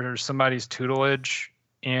mentorship under somebody's tutelage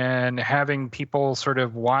and having people sort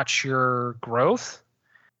of watch your growth,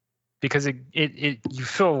 because it you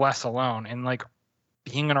feel less alone, and like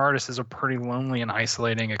being an artist is a pretty lonely and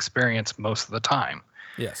isolating experience most of the time.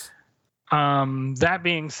 Yes. That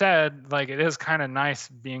being said, like it is kind of nice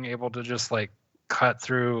being able to just like cut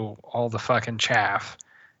through all the fucking chaff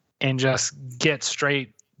and just get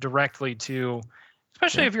straight directly to,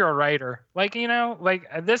 especially if you're a writer, like, you know, like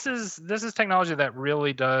this is technology that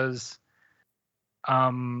really does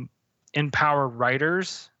empower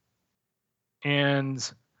writers.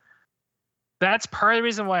 And that's part of the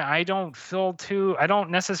reason why I don't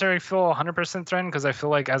necessarily feel 100% threatened, because I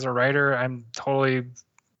feel like as a writer, I'm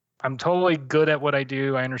totally good at what I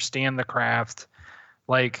do. I understand the craft.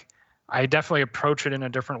 Like I definitely approach it in a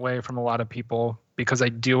different way from a lot of people, because I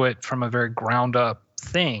do it from a very ground up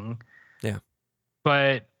thing. Yeah.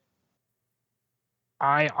 But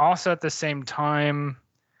I also at the same time,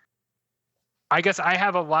 I guess I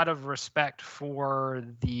have a lot of respect for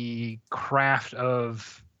the craft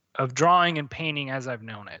of drawing and painting as I've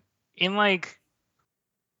known it. In like,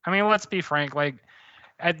 I mean, let's be frank, like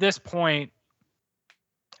at this point,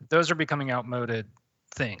 those are becoming outmoded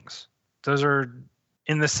things. Those are,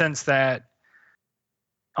 in the sense that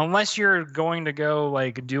unless you're going to go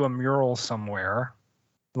like do a mural somewhere,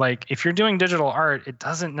 like if you're doing digital art, it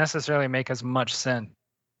doesn't necessarily make as much sense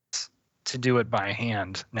to do it by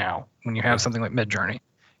hand now when you have something like MidJourney.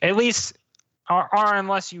 At least, or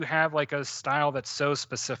unless you have like a style that's so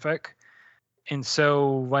specific and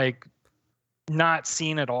so like not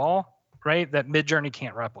seen at all, right? That MidJourney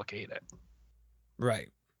can't replicate it. Right.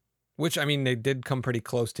 Which, I mean, they did come pretty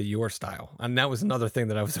close to your style. And that was another thing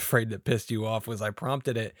that I was afraid that pissed you off, was I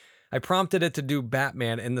prompted it to do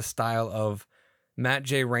Batman in the style of Matt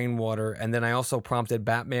J. Rainwater, and then I also prompted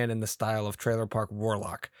Batman in the style of Trailer Park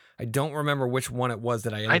Warlock. I don't remember which one it was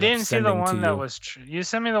that I ended up sending to you. I didn't see the one that was... You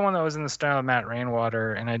sent me the one that was in the style of Matt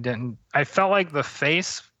Rainwater, and I didn't... I felt like the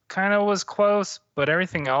face kind of was close, but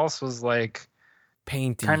everything else was like...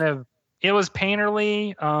 painty. Kind of... It was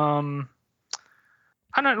painterly.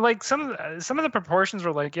 I don't know, like some of the proportions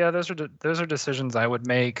were like, yeah, those are decisions I would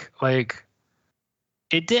make. Like,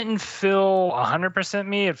 it didn't feel 100%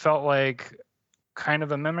 me. It felt like kind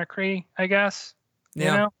of a mimicry, I guess.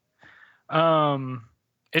 Yeah. You know?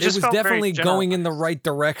 It just was felt definitely going in the right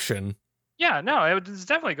direction. Yeah, no, it was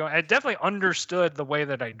definitely going. I definitely understood the way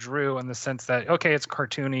that I drew, in the sense that, okay, it's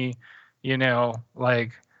cartoony, you know,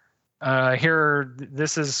 like here,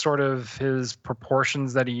 this is sort of his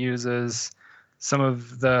proportions that he uses, some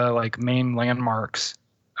of the like main landmarks,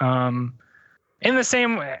 in the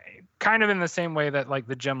same way, kind of in the same way that like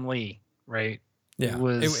the Jim Lee, right? Yeah,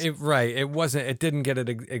 it didn't get it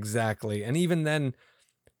exactly. And even then,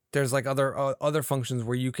 there's like other functions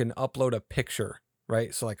where you can upload a picture,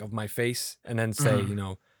 right? So like of my face, and then say, you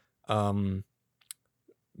know,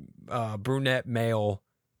 brunette male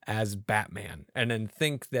as Batman and then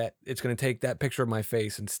think that it's going to take that picture of my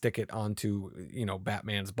face and stick it onto,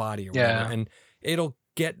 Batman's body or whatever. And it'll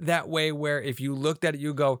get that way where if you looked at it,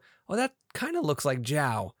 you go, oh, that kind of looks like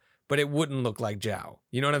Zhao, but it wouldn't look like Zhao.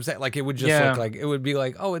 You know what I'm saying? Like it would just look like, it would be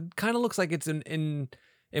like, oh, it kind of looks like it's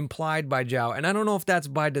implied by Zhao. And I don't know if that's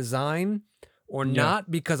by design or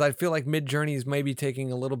not, because I feel like MidJourney is maybe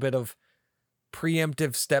taking a little bit of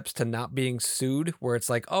preemptive steps to not being sued, where it's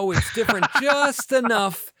like, oh, it's different just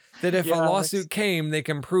enough that if a lawsuit came, they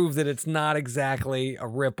can prove that it's not exactly a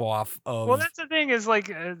ripoff of. Well, that's the thing, is like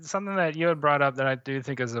something that you had brought up that I do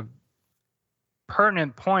think is a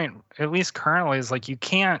pertinent point, at least currently, is like you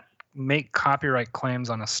can't make copyright claims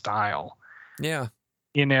on a style. Yeah.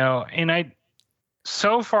 And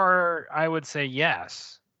so far I would say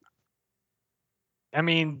yes. I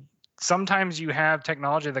mean, sometimes you have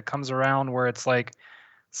technology that comes around where it's like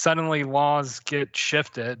suddenly laws get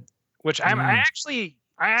shifted, which I actually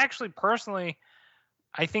personally,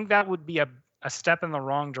 I think that would be a step in the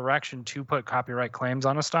wrong direction to put copyright claims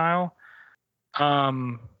on a style.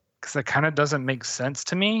 Because it kind of doesn't make sense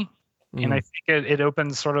to me. And I think it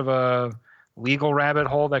opens sort of a legal rabbit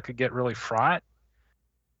hole that could get really fraught.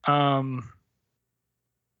 At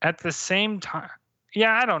the same time,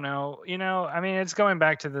 I don't know. I mean, it's going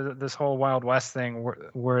back to this whole Wild West thing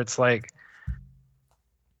where it's like,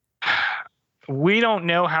 we don't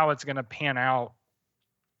know how it's going to pan out,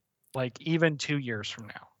 like even 2 years from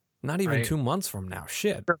now. Not even 2 months from now.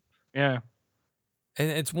 Shit. Yeah. And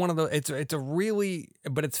it's one of the, it's a really,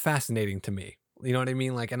 but it's fascinating to me. You know what I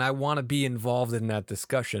mean? Like, and I want to be involved in that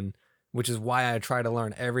discussion, which is why I try to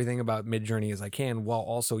learn everything about MidJourney as I can, while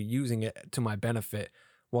also using it to my benefit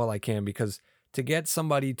while I can, because to get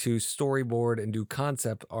somebody to storyboard and do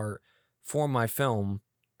concept art for my film,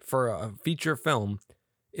 for a feature film,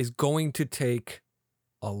 is going to take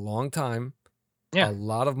a long time, a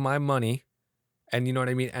lot of my money, and you know what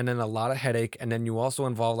I mean? And then a lot of headache. And then you also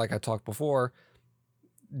involve, like I talked before,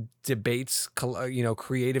 debates,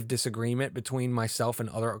 creative disagreement between myself and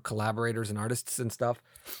other collaborators and artists and stuff.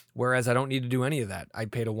 Whereas I don't need to do any of that. I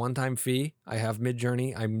paid a one-time fee. I have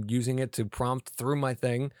MidJourney. I'm using it to prompt through my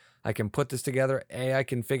thing. I can put this together. A, I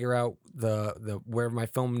can figure out the where my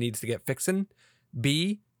film needs to get fixing.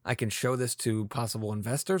 B, I can show this to possible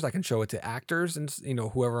investors. I can show it to actors and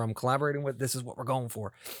whoever I'm collaborating with. This is what we're going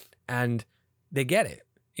for, and they get it.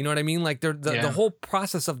 You know what I mean? Like the whole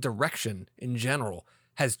process of direction in general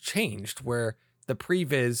has changed, where the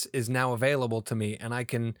previs is now available to me, and I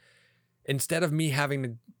can, instead of me having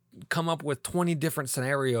to come up with 20 different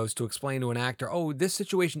scenarios to explain to an actor, oh, this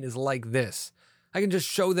situation is like this, I can just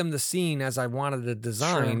show them the scene as I wanted it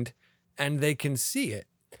designed, and they can see it.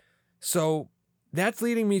 So that's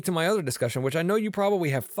leading me to my other discussion, which I know you probably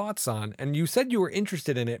have thoughts on, and you said you were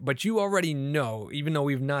interested in it, but you already know, even though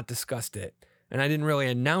we've not discussed it, and I didn't really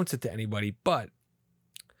announce it to anybody, but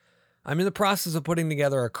I'm in the process of putting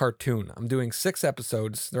together a cartoon. I'm doing 6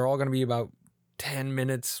 episodes. They're all going to be about 10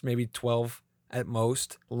 minutes, maybe 12 at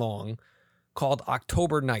most long, called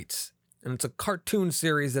October Nights. And it's a cartoon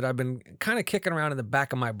series that I've been kind of kicking around in the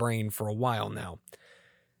back of my brain for a while now.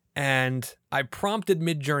 And I prompted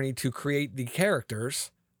MidJourney to create the characters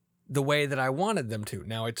the way that I wanted them to.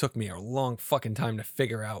 Now, it took me a long fucking time to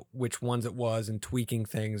figure out which ones it was and tweaking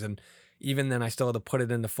things. And even then, I still had to put it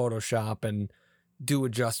into Photoshop and do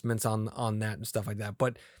adjustments on that and stuff like that.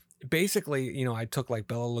 But basically, I took like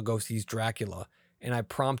Bela Lugosi's Dracula and I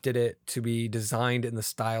prompted it to be designed in the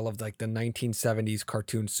style of like the 1970s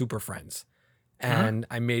cartoon Super Friends. And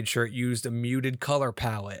I made sure it used a muted color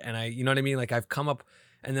palette. And you know what I mean? Like I've come up,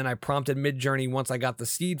 and then I prompted MidJourney, once I got the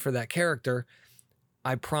seed for that character,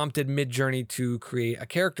 I prompted MidJourney to create a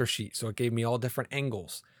character sheet. So it gave me all different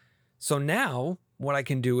angles. So now what I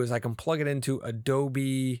can do is I can plug it into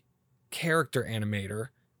Adobe Character Animator,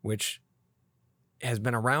 which has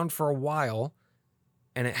been around for a while,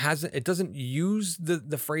 and it doesn't use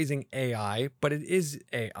the phrasing AI, but it is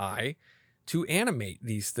AI to animate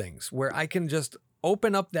these things, where I can just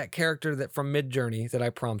open up that character that from MidJourney that I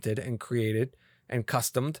prompted and created and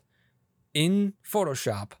customed in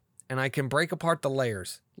Photoshop, and I can break apart the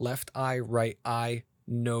layers: left eye, right eye,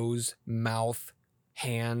 nose, mouth,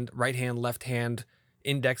 hand, right hand, left hand,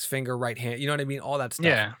 index finger, right hand, you know what I mean? All that stuff.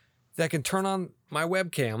 Yeah. That I can turn on my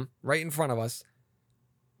webcam right in front of us,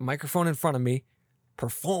 microphone in front of me,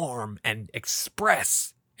 perform and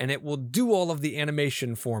express, and it will do all of the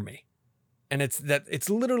animation for me. And it's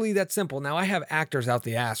literally that simple. Now I have actors out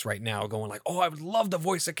the ass right now going like, oh, I would love to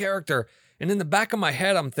voice a character. And in the back of my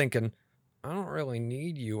head, I'm thinking, I don't really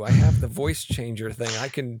need you. I have the voice changer thing.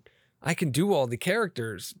 I can do all the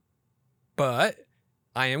characters, but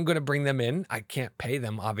I am going to bring them in. I can't pay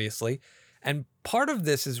them, obviously. And part of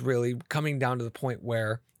this is really coming down to the point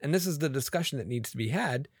where, and this is the discussion that needs to be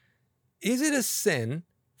had, is it a sin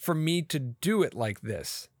for me to do it like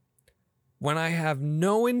this when I have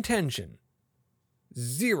no intention,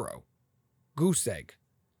 zero goose egg,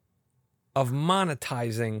 of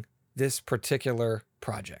monetizing this particular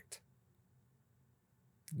project?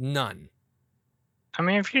 None. I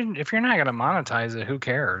mean, if you're not going to monetize it, who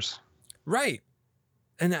cares? Right.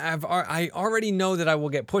 And I already know that I will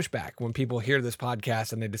get pushback when people hear this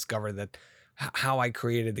podcast and they discover that how I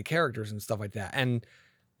created the characters and stuff like that. And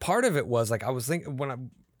part of it was like, I was thinking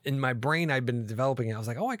in my brain, I'd been developing it. I was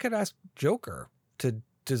like, oh, I could ask Joker to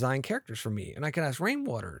design characters for me. And I could ask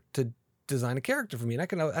Rainwater to design a character for me. And I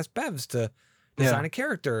could ask Bevs to design a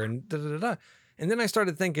character and da-da-da-da. And then I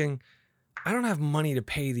started thinking, I don't have money to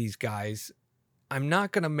pay these guys. I'm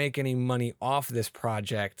not going to make any money off this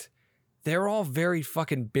project. They're all very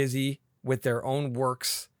fucking busy with their own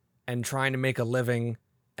works and trying to make a living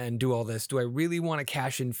and do all this. Do I really want to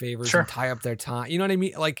cash in favors and tie up their time? You know what I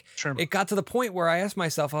mean? Like, it got to the point where I asked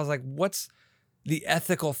myself, I was like, what's the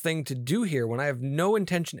ethical thing to do here when I have no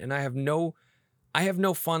intention and I have no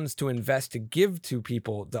funds to invest to give to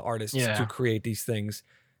people, the artists, to create these things?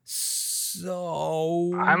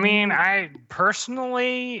 So I mean, I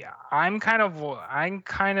personally, I'm kind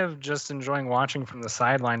of just enjoying watching from the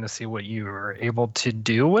sideline to see what you were able to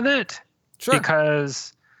do with it. Sure.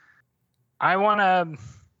 Because I want to.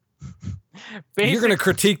 You're going to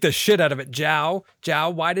critique the shit out of it, Zhao.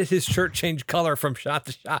 Zhao, why did his shirt change color from shot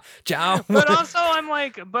to shot? Zhao. But also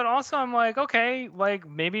I'm like, okay, like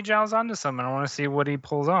maybe Zhao's onto something. I want to see what he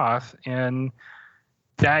pulls off, and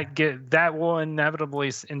that will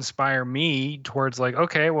inevitably inspire me towards like,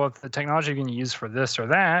 okay, well, if the technology you can use for this or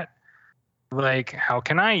that, like, how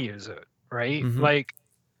can I use it? Right? Mm-hmm. Like,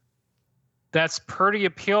 that's pretty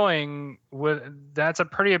appealing. That's a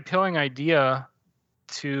pretty appealing idea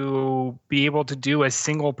to be able to do a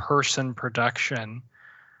single person production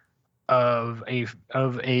of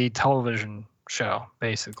a television show,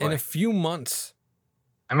 basically. In a few months.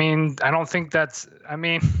 I mean, I don't think that's. I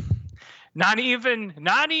mean. Not even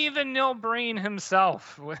Neil Breen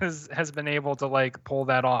himself has been able to like pull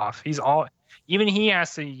that off. Even he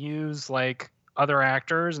has to use like other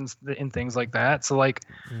actors and things like that. So like,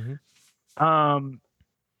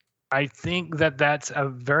 I think that's a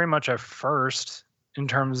very much a first in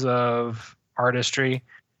terms of artistry,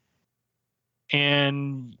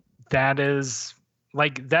 and that is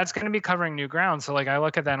like that's going to be covering new ground. So like, I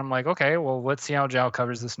look at that and I'm like, okay, well, let's see how Zhao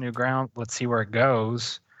covers this new ground. Let's see where it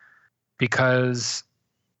goes. Because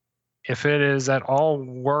if it is at all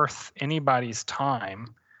worth anybody's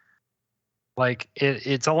time, like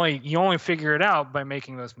it's only you only figure it out by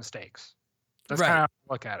making those mistakes. That's kind of how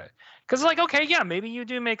I look at it. Because like, okay, yeah, maybe you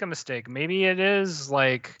do make a mistake. Maybe it is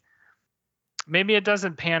like, maybe it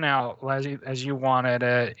doesn't pan out as you wanted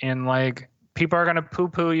it, and like people are gonna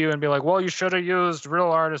poo-poo you and be like, well, you should have used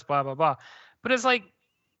real artists, blah blah blah. But it's like,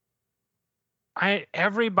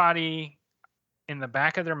 everybody in the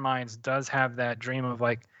back of their minds does have that dream of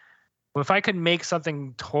like, well, if I could make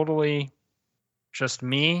something totally just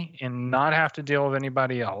me and not have to deal with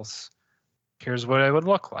anybody else, here's what it would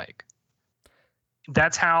look like.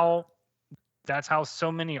 That's how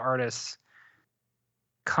so many artists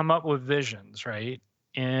come up with visions, right?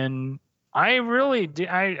 And I really do,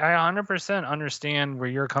 I 100% understand where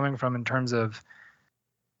you're coming from in terms of,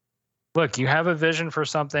 look, you have a vision for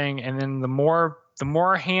something, and then the more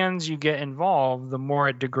hands you get involved, the more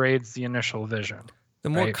it degrades the initial vision. The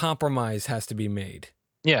more compromise has to be made.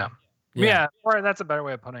 Yeah. Or that's a better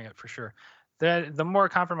way of putting it, for sure. The more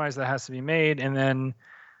compromise that has to be made, and then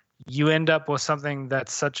you end up with something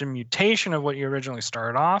that's such a mutation of what you originally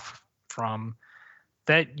started off from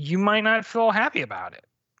that you might not feel happy about it,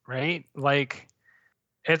 right? Like,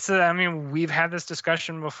 I mean, we've had this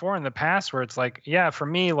discussion before in the past where it's like, yeah, for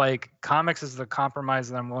me, like, comics is the compromise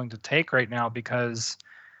that I'm willing to take right now, because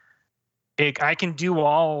I can do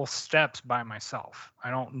all steps by myself.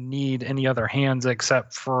 I don't need any other hands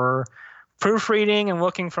except for proofreading and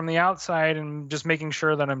looking from the outside and just making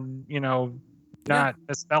sure that I'm, not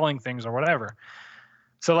misspelling things or whatever.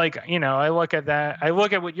 So like, I look at that, I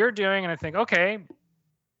look at what you're doing and I think, okay,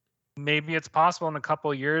 maybe it's possible in a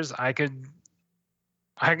couple of years I could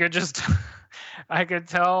just I could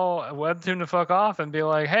tell Webtoon to fuck off and be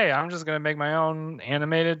like, hey, I'm just going to make my own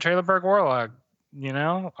animated Trailer Park Warlock,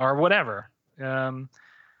 or whatever.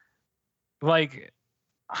 Like,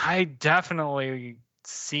 I definitely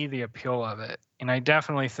see the appeal of it. And I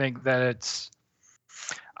definitely think that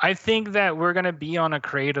I think that we're going to be on a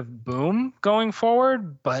creative boom going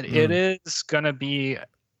forward, but it is going to be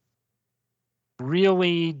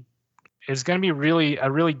really a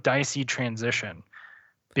really dicey transition,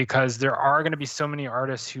 because there are going to be so many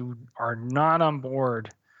artists who are not on board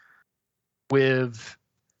with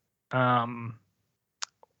I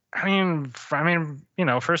mean,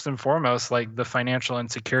 first and foremost, like the financial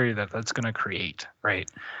insecurity that's going to create, right?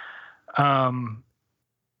 And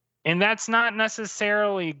that's not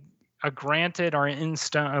necessarily a granted or in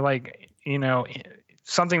stone, like,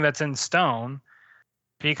 something that's in stone,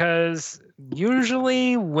 because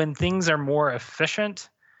usually when things are more efficient,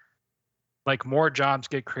 like more jobs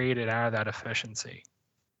get created out of that efficiency.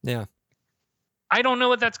 Yeah. I don't know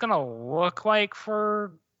what that's going to look like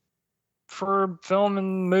for film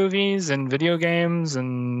and movies and video games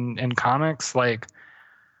and comics. Like,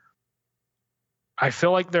 I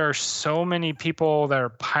feel like there are so many people that are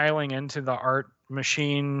piling into the art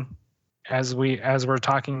machine as we're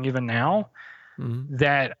talking even now,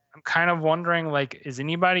 that I'm kind of wondering, like, is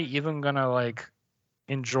anybody even gonna like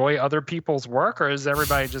enjoy other people's work, or is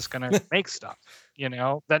everybody just gonna make stuff,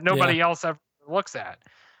 that nobody else ever looks at?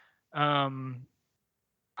 That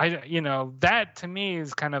to me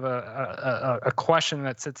is kind of a question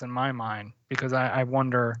that sits in my mind, because I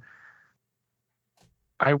wonder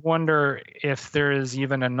if there is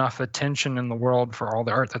even enough attention in the world for all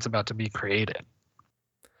the art that's about to be created.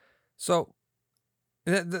 So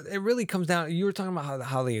it really comes down, you were talking about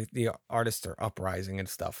how the artists are uprising and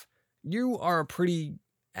stuff. You are a pretty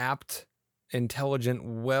apt, intelligent,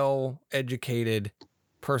 well-educated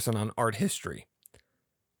person on art history.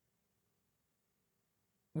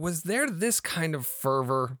 Was there this kind of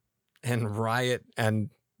fervor and riot and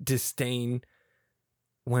disdain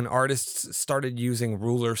when artists started using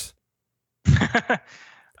rulers?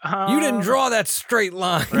 You didn't draw that straight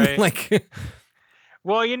line. Right. Like,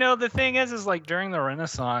 well, the thing is like during the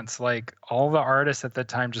Renaissance, like all the artists at the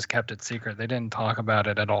time just kept it secret. They didn't talk about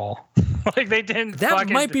it at all. Like they didn't. That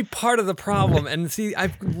might be part of the problem. And see,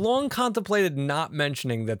 I've long contemplated not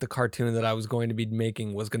mentioning that the cartoon that I was going to be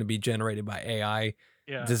making was going to be generated by AI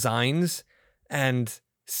designs, and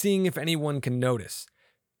seeing if anyone can notice.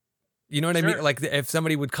 You know what I mean? Like if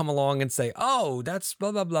somebody would come along and say, "Oh, that's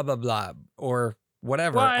blah blah blah blah blah," or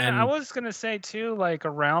whatever. Well, and I was gonna say too, like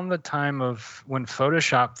around the time of when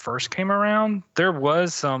Photoshop first came around, there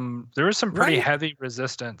was some pretty heavy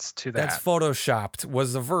resistance to that. That's photoshopped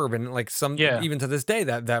was the verb, and like even to this day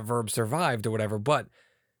that verb survived or whatever. But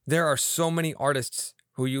there are so many artists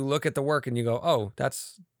who you look at the work and you go, "Oh,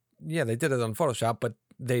 they did it on Photoshop, but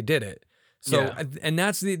they did it." So and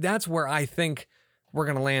that's where I think we're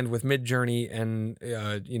going to land with MidJourney and,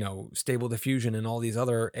 Stable Diffusion and all these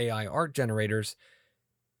other AI art generators.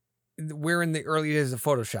 We're in the early days of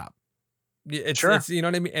Photoshop. It's you know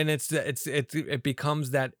what I mean? And it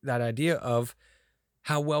becomes that idea of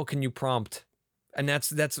how well can you prompt? And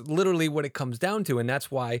that's literally what it comes down to. And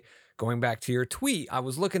that's why, going back to your tweet, I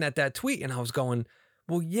was looking at that tweet and I was going,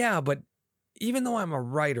 well, yeah, but even though I'm a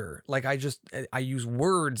writer, like I use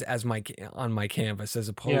words as on my canvas as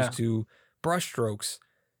opposed to brushstrokes.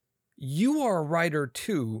 You are a writer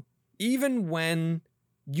too, even when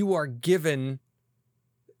you are given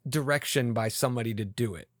direction by somebody to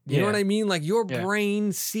do it. You know what I mean? Like your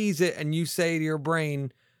brain sees it and you say to your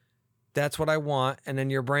brain, "That's what I want." And then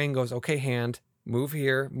your brain goes, "Okay, hand, move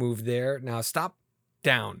here, move there. Now stop,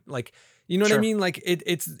 down." Like, you know what I mean? Like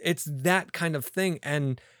it's that kind of thing.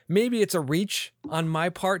 And maybe it's a reach on my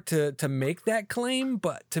part to make that claim,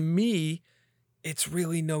 but to me, it's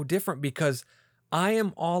really no different, because I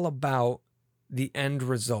am all about the end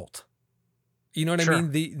result. You know what I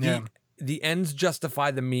mean? The ends justify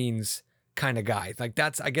the means kind of guy. Like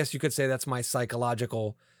I guess you could say that's my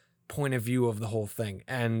psychological point of view of the whole thing.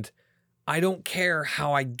 And I don't care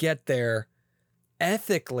how I get there.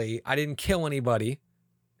 Ethically, I didn't kill anybody.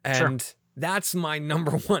 And that's my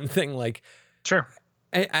number one thing. Like,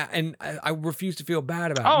 and I refuse to feel bad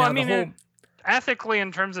about it. Now, I mean, ethically,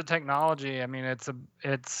 in terms of technology, I mean,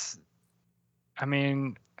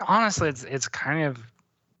 honestly, it's kind of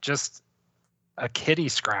just a kiddie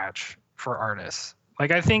scratch for artists.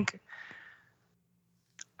 Like, I think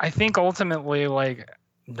ultimately, like,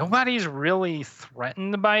 nobody's really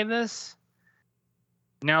threatened by this.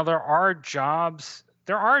 Now, there are jobs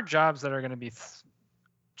that are going to be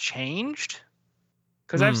changed,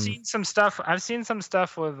 because I've seen some stuff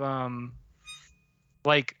with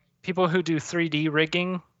like people who do 3D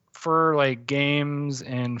rigging for like games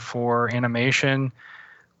and for animation,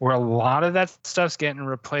 where a lot of that stuff's getting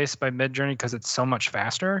replaced by MidJourney because it's so much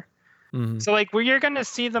faster. So like where you're going to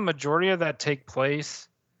see the majority of that take place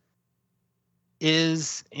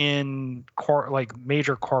is in like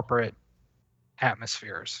major corporate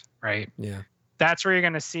atmospheres, right? Yeah. That's where you're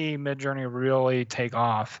going to see MidJourney really take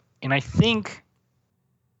off. And I think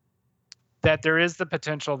that there is the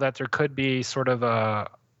potential that there could be sort of a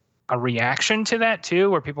reaction to that too,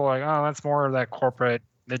 where people are like, oh, that's more of that corporate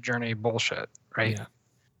MidJourney bullshit, right? Yeah.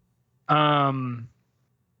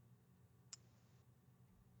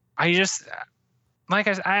 I just, like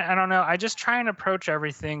I don't know. I just try and approach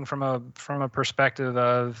everything from a perspective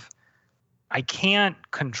of I can't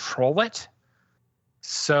control it.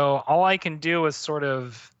 So all I can do is sort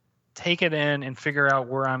of take it in and figure out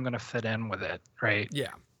where I'm going to fit in with it, right? Yeah.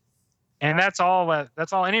 And that's all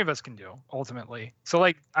any of us can do ultimately. So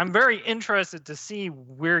like I'm very interested to see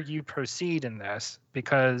where you proceed in this,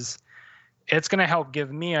 because it's going to help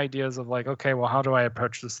give me ideas of like, okay, well, how do I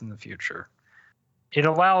approach this in the future? It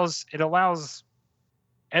allows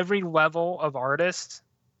every level of artist,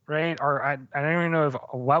 right? Or I don't even know if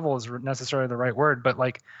a level is necessarily the right word, but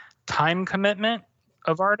like time commitment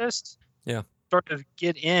of artists, yeah, sort of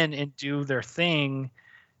get in and do their thing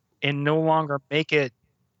and no longer make it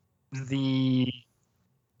the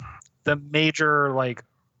major like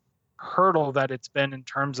hurdle that it's been in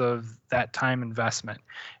terms of that time investment.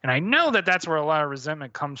 And I know that that's where a lot of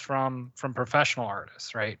resentment comes from professional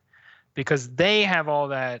artists, right? Because they have all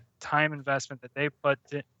that time investment that they put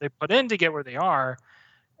in to get where they are,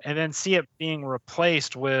 and then see it being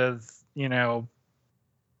replaced with, you know,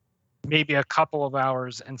 maybe a couple of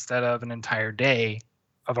hours instead of an entire day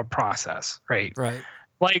of a process, right? Right.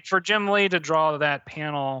 Like for Jim Lee to draw that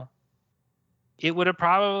panel, it would have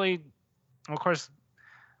probably, of course,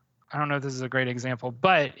 I don't know if this is a great example,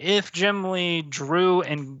 but if Jim Lee drew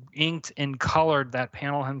and inked and colored that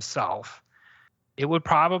panel himself, it would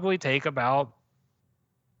probably take about,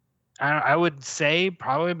 I would say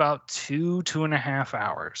probably about 2.5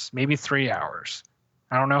 hours, maybe 3 hours.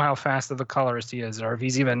 I don't know how fast of a colorist he is, or if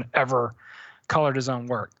he's even ever colored his own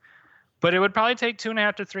work, but it would probably take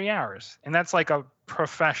 2.5 to 3 hours. And that's like a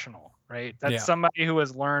professional, right? That's somebody who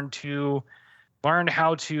has learned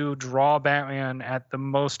how to draw Batman at the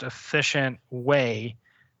most efficient way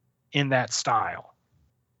in that style.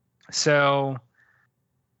 So,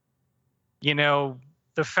 you know,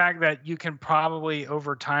 the fact that you can probably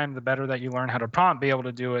over time, the better that you learn how to prompt, be able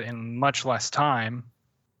to do it in much less time,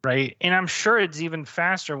 right? And I'm sure it's even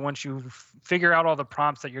faster once you figure out all the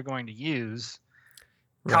prompts that you're going to use.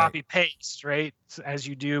 Right. Copy paste, right? As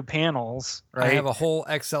you do panels, right? I have a whole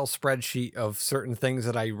Excel spreadsheet of certain things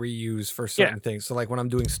that I reuse for certain things. So like when I'm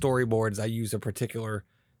doing storyboards, I use a particular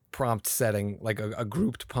prompt setting, like a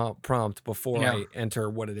grouped prompt before I enter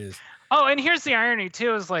what it is. Oh, and here's the irony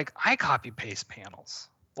too, is like I copy paste panels.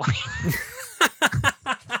 Like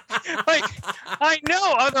I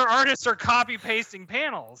know other artists are copy pasting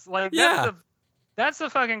panels. Like that's the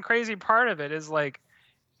fucking crazy part of it, is like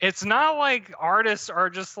it's not like artists are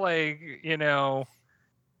just like, you know,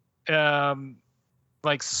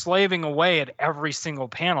 like slaving away at every single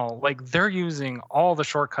panel. Like they're using all the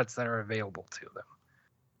shortcuts that are available to them.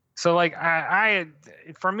 So like I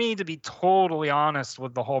for me to be totally honest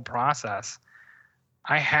with the whole process,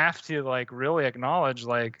 I have to like really acknowledge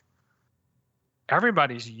like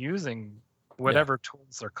everybody's using whatever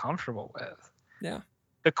tools they're comfortable with. Yeah.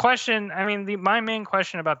 The question, I mean, my main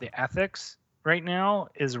question about the ethics right now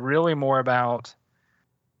is really more about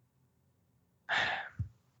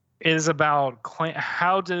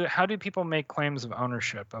how do people make claims of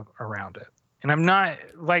ownership around it? And I'm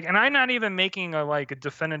not even making a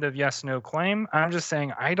definitive yes no claim. I'm just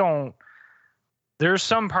saying there's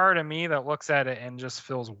some part of me that looks at it and just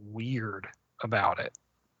feels weird about it,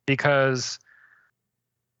 because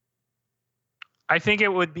I think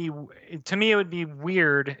it would be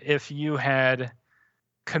weird if you had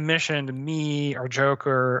commissioned me or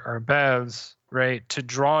Joker or Bevs, right, to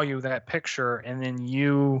draw you that picture, and then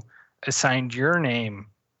you assigned your name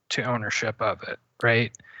to ownership of it,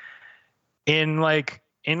 right? In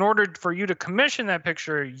order for you to commission that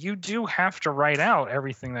picture, you do have to write out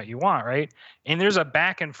everything that you want, right? And there's a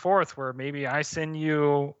back and forth where maybe I send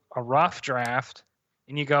you a rough draft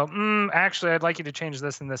and you go, actually, I'd like you to change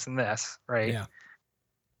this and this and this, right? Yeah.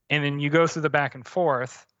 And then you go through the back and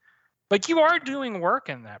forth. Like you are doing work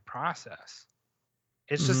in that process.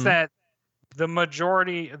 It's just that the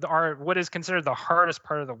majority, what is considered the hardest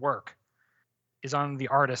part of the work, is on the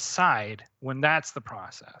artist's side when that's the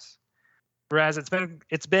process. Whereas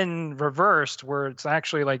it's been reversed, where it's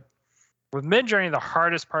actually like with MidJourney, the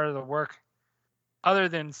hardest part of the work, other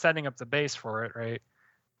than setting up the base for it, right?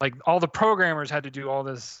 Like all the programmers had to do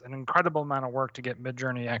an incredible amount of work to get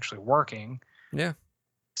MidJourney actually working. Yeah.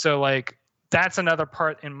 So like that's another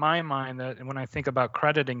part in my mind that when I think about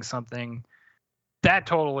crediting something, that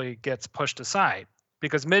totally gets pushed aside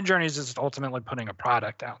because MidJourney is just ultimately putting a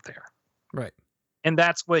product out there. Right. And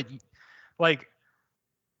that's what, like,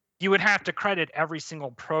 you would have to credit every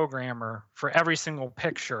single programmer for every single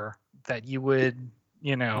picture that you would,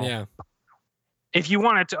 if you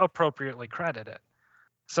wanted to appropriately credit it.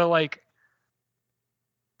 So, like,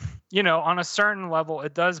 on a certain level,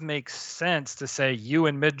 it does make sense to say you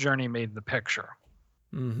and MidJourney made the picture.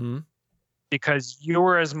 Mm-hmm. Because you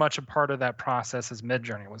were as much a part of that process as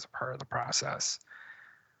MidJourney was a part of the process.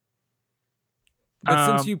 But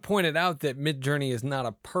since you pointed out that MidJourney is not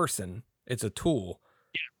a person, it's a tool.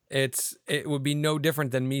 Yeah. It would be no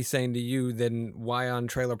different than me saying to you, then why on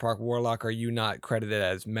Trailer Park Warlock are you not credited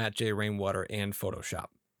as Matt J. Rainwater and Photoshop?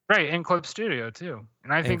 Right, and Clip Studio too.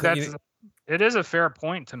 And I think it is a fair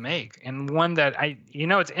point to make, and one that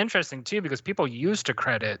it's interesting too because people used to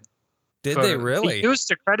credit. Did they really? They used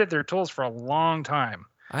to credit their tools for a long time.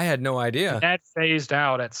 I had no idea. And that phased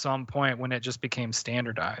out at some point when it just became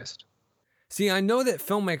standardized. See, I know that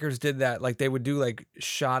filmmakers did that. Like they would do like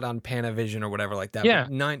shot on Panavision or whatever like that. Yeah.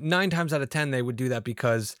 But nine times out of 10, they would do that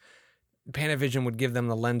because Panavision would give them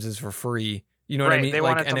the lenses for free. You know what I mean? They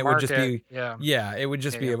wanted to it market, would just be it would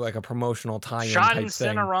just be yeah. like a promotional tie-in shot type in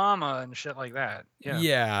thing. Cinerama and shit like that.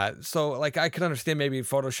 Yeah. So like I could understand maybe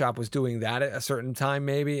Photoshop was doing that at a certain time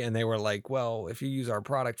maybe, and they were like, well, if you use our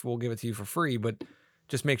product, we'll give it to you for free, but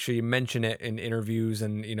just make sure you mention it in interviews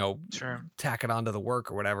and sure. tack it onto the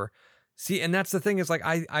work or whatever. See, and that's the thing is like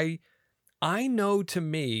I know to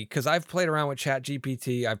me, because I've played around with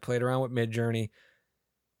ChatGPT, I've played around with MidJourney.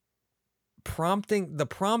 The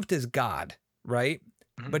prompt is God, right?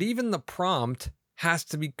 Mm-hmm. But even the prompt has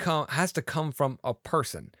to come from a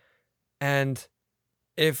person. And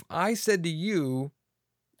if I said to you,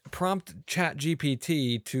 prompt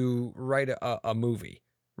ChatGPT to write a movie,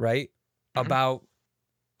 right? Mm-hmm. About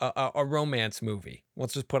a romance movie.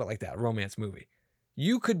 Let's just put it like that, a romance movie.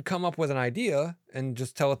 You could come up with an idea and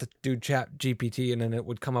just tell it to do ChatGPT, and then it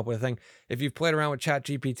would come up with a thing. If you've played around with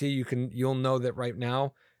ChatGPT, you'll know that right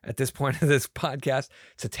now, at this point of this podcast,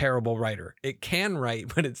 it's a terrible writer. It can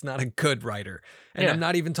write, but it's not a good writer. And I'm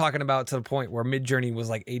not even talking about to the point where MidJourney was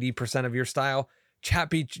like 80% of your style.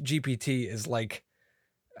 ChatGPT is like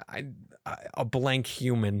a blank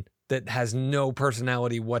human that has no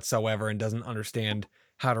personality whatsoever and doesn't understand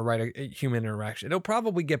how to write a human interaction. It'll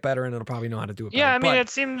probably get better and it'll probably know how to do it better. Yeah, I mean, it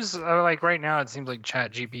seems like right now it seems like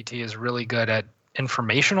ChatGPT is really good at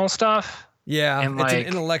informational stuff. Yeah, and it's an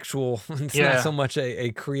intellectual. It's not so much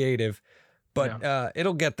a creative, but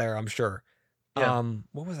it'll get there, I'm sure. Yeah.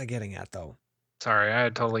 What was I getting at though? Sorry, I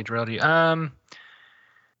had totally drilled you. Shit,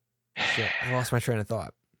 I lost my train of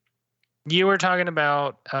thought. You were talking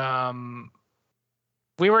about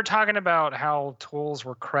we were talking about how tools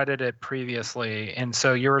were credited previously, and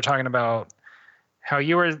so you were talking about how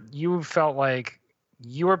you felt like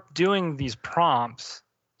you were doing these prompts.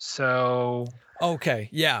 So okay,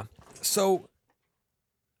 yeah. So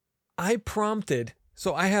I prompted.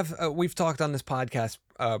 So I have we've talked on this podcast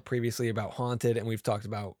previously about Haunted, and we've talked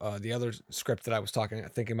about the other script that I was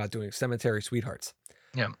thinking about doing, Cemetery Sweethearts.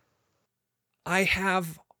 Yeah. I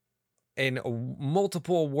have a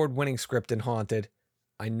multiple award-winning script in Haunted.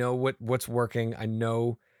 I know what's working. I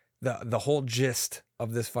know the whole gist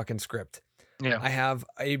of this fucking script. Yeah. I have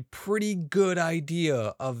a pretty good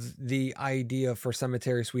idea of the idea for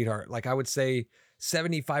Cemetery Sweetheart. Like I would say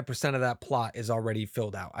 75% of that plot is already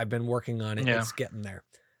filled out. I've been working on it. Yeah. It's getting there.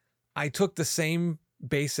 I took the same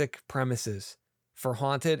basic premises for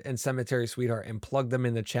Haunted and Cemetery Sweetheart and plugged them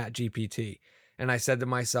in the ChatGPT. And I said to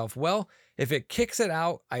myself, well, if it kicks it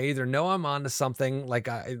out, I either know I'm onto something, like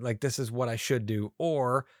this is what I should do,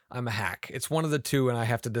 or I'm a hack. It's one of the two, and I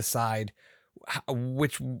have to decide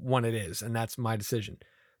which one it is, and that's my decision.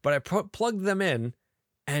 But I plugged them in,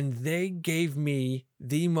 and they gave me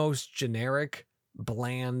the most generic,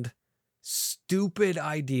 bland, stupid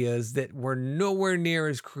ideas that were nowhere near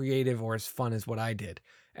as creative or as fun as what I did.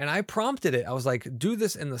 And I prompted it. I was like, do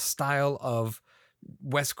this in the style of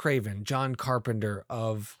Wes Craven, John Carpenter,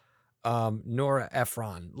 of Nora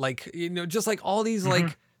Ephron, like, just like all these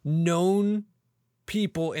like known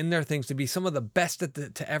people in their things to be some of the best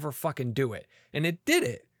to ever fucking do it. And it did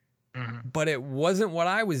it, but it wasn't what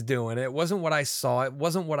I was doing. It wasn't what I saw. It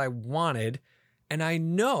wasn't what I wanted. And I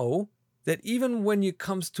know that even when it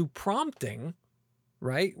comes to prompting,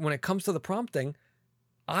 right? When it comes to the prompting,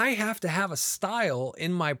 I have to have a style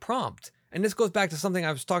in my prompt. And this goes back to something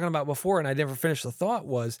I was talking about before, and I never finished the thought,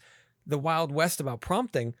 was the Wild West about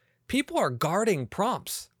prompting. People are guarding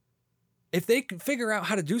prompts. if they can figure out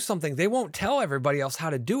how to do something, they won't tell everybody else how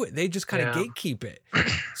to do it. They just kind of gatekeep it.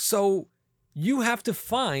 So you have to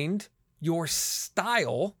find your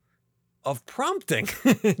style of prompting.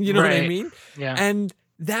 You know what I mean? Yeah. And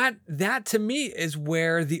that to me is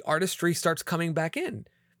where the artistry starts coming back in,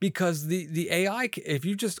 because the AI, if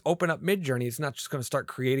you just open up MidJourney, it's not just going to start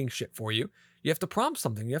creating shit for you. You have to prompt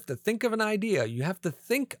something. You have to think of an idea. You have to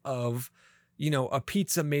think of, a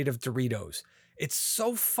pizza made of Doritos. It's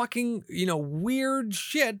so fucking, weird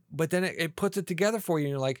shit, but then it puts it together for you,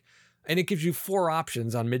 and you're like, and it gives you 4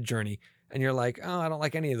 options on MidJourney, and you're like, oh, I don't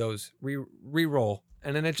like any of those. Re-roll.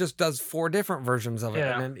 And then it just does 4 different versions of it.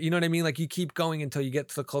 Yeah. And then, you know what I mean? Like, you keep going until you get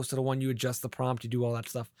to close to the one, you adjust the prompt, you do all that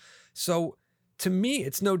stuff. So to me,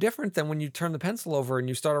 it's no different than when you turn the pencil over and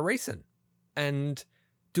you start erasing and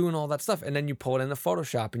doing all that stuff. And then you pull it into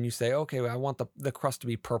Photoshop and you say, okay, I want the crust to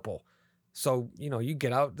be purple. So, you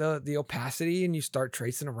get out the opacity and you start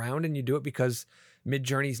tracing around, and you do it because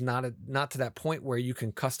MidJourney's not to that point where you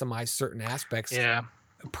can customize certain aspects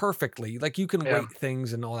perfectly. Like, you can weight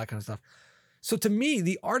things and all that kind of stuff. So to me,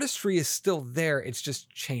 the artistry is still there. It's just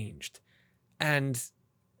changed. And,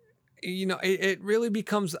 it really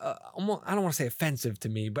becomes almost, I don't want to say offensive to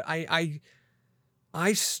me, but I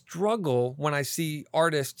struggle when I see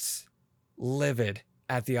artists livid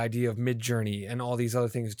at the idea of MidJourney and all these other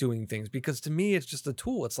things doing things, because to me, it's just a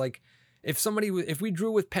tool. It's like if we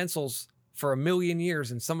drew with pencils for 1 million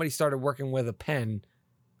years and somebody started working with a pen,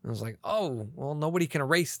 I was like, oh, well, nobody can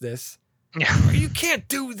erase this. Yeah. You can't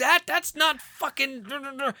do that. That's not fucking.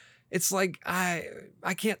 It's like, I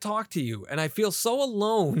can't talk to you. And I feel so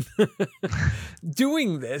alone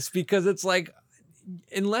doing this, because it's like,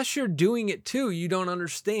 unless you're doing it too, you don't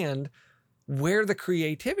understand where the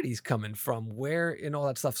creativity's coming from, where, and all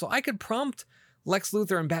that stuff. So I could prompt Lex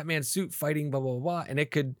Luthor in Batman suit fighting blah, blah, blah. And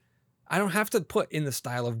I don't have to put in the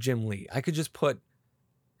style of Jim Lee. I could just put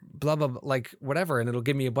blah, blah, blah, like whatever. And it'll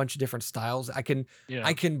give me a bunch of different styles. I can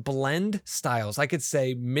blend styles. I could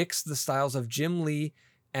say, mix the styles of Jim Lee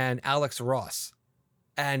and Alex Ross,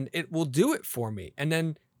 and it will do it for me. And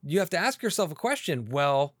then you have to ask yourself a question.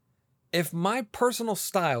 Well, if my personal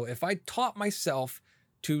style, if I taught myself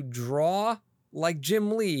to draw like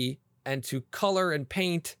Jim Lee and to color and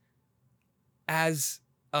paint as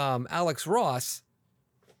Alex Ross,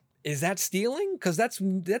 is that stealing? Because that's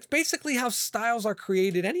basically how styles are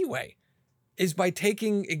created anyway, is by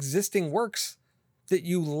taking existing works that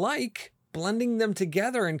you like, blending them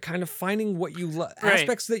together, and kind of finding what you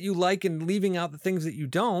aspects that you like and leaving out the things that you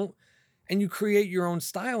don't, and you create your own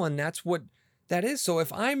style. And that's what that is. So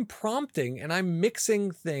if I'm prompting and I'm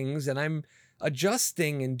mixing things and I'm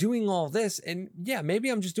adjusting and doing all this, and maybe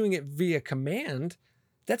I'm just doing it via command,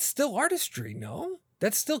 that's still artistry. No,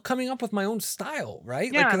 that's still coming up with my own style,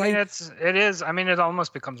 right? Yeah, like, it is. I mean, it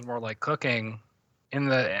almost becomes more like cooking.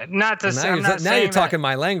 Now you're talking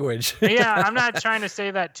my language. Yeah, I'm not trying to say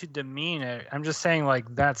that to demean it. I'm just saying, like,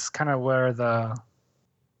 that's kind of where the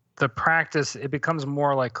practice, it becomes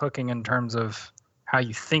more like cooking in terms of how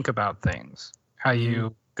you think about things, how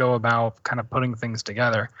you go about kind of putting things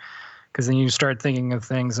together. Because then you start thinking of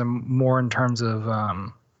things more in terms of, I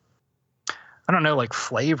don't know, like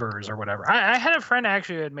flavors or whatever. I had a friend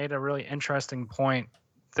actually who had made a really interesting point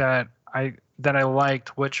that I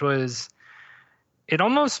liked, which was, it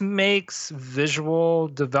almost makes visual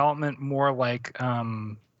development more like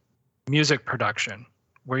music production,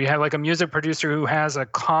 where you have like a music producer who has a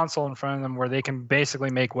console in front of them where they can basically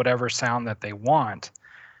make whatever sound that they want.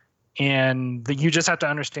 And you just have to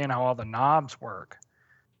understand how all the knobs work.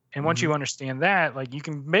 And once you understand that, like, you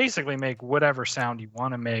can basically make whatever sound you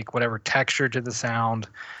want to make, whatever texture to the sound.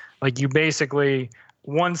 Like, you basically,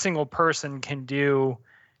 one single person can do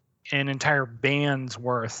an entire band's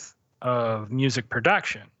worth of music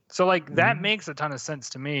production. So, like, that makes a ton of sense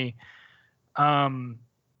to me. I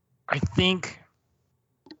think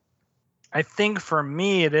for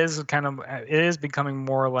me, it is becoming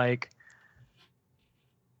more like,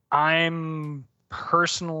 I'm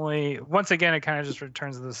personally, once again, it kind of just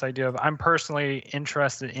returns to this idea of, I'm personally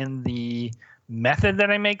interested in the method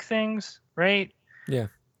that I make things, right? Yeah.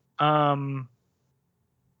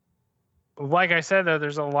 Like I said, though, there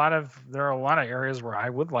are a lot of areas where I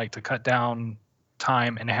would like to cut down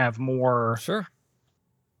time and have more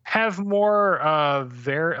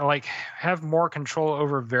control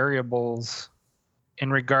over variables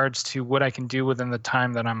in regards to what I can do within the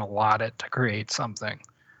time that I'm allotted to create something.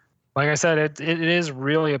 Like I said, it is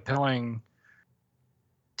really appealing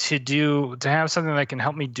to have something that can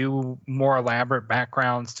help me do more elaborate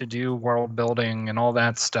backgrounds, to do world building and all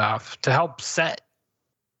that stuff, to help set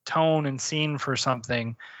tone and scene for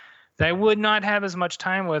something that I would not have as much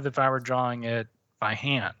time with if I were drawing it by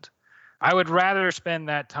hand. I would rather spend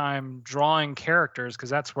that time drawing characters because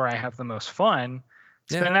that's where I have the most fun.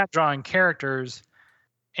 Spend that drawing characters,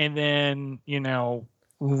 and then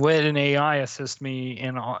let an AI assist me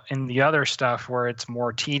in the other stuff where it's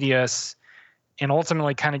more tedious, and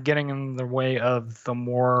ultimately kind of getting in the way of the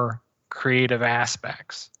more creative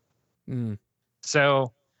aspects.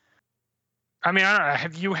 So, I mean, I don't know.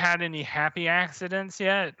 Have you had any happy accidents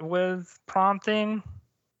yet with prompting?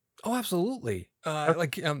 Oh, absolutely.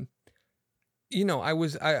 Like, I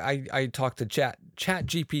talked to Chat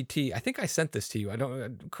GPT. I think I sent this to you. I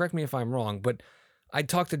don't, correct me if I'm wrong, but I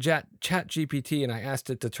talked to Chat GPT and I asked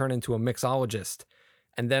it to turn into a mixologist.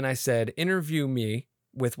 And then I said, interview me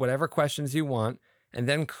with whatever questions you want, and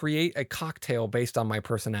then create a cocktail based on my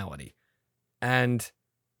personality. And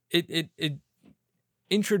it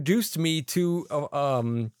introduced me to,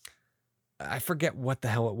 I forget what the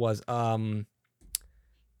hell it was.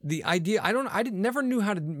 The idea, never knew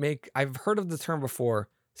how to make, I've heard of the term before,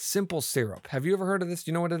 simple syrup. Have you ever heard of this?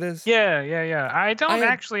 Do you know what it is? Yeah. I don't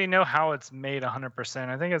actually know how it's made 100%.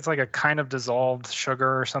 I think it's like a kind of dissolved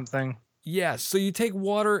sugar or something. Yeah, so you take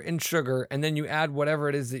water and sugar, and then you add whatever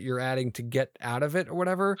it is that you're adding to get out of it or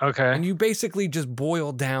whatever. Okay. And you basically just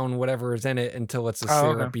boil down whatever is in it until it's a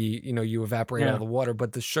syrupy, you evaporate all the water,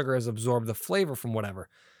 but the sugar has absorbed the flavor from whatever.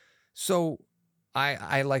 So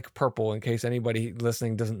I like purple, in case anybody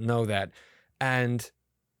listening doesn't know that. And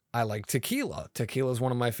I like tequila. Tequila is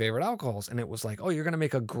one of my favorite alcohols. And it was like, oh, you're going to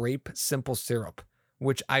make a grape simple syrup,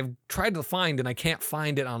 which I've tried to find, and I can't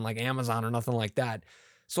find it on like Amazon or nothing like that.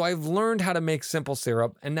 So I've learned how to make simple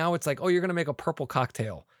syrup, and now it's like, oh, you're going to make a purple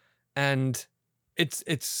cocktail. And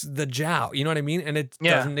it's the Jow, you know what I mean? And it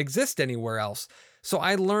doesn't exist anywhere else. So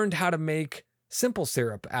I learned how to make simple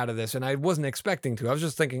syrup out of this, and I wasn't expecting to. I was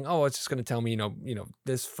just thinking, oh, it's just going to tell me,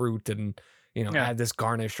 this fruit and, add this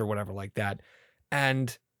garnish or whatever like that.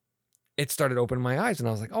 And it started opening my eyes, and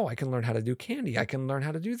I was like, oh, I can learn how to do candy. I can learn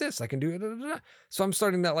how to do this. I can do it. So I'm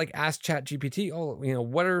starting to like ask Chat GPT,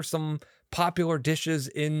 what are some popular dishes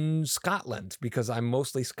in Scotland? Because I'm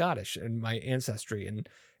mostly Scottish in my ancestry, and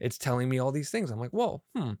it's telling me all these things. I'm like, whoa,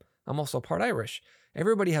 I'm also part Irish.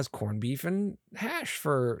 Everybody has corned beef and hash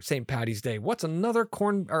for St. Patty's Day. What's another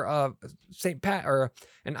St. Pat or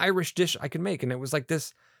an Irish dish I can make? And it was like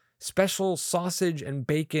this special sausage and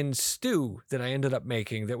bacon stew that I ended up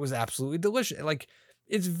making that was absolutely delicious. Like,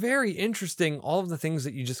 it's very interesting, all of the things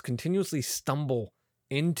that you just continuously stumble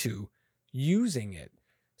into using it.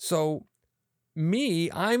 So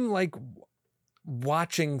I'm like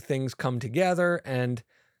watching things come together, and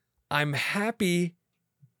I'm happy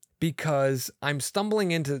because I'm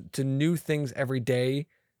stumbling into new things every day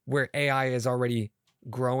where AI is already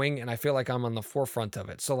growing, and I feel like I'm on the forefront of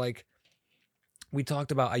it. So like, we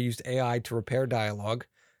talked about, I used AI to repair dialogue.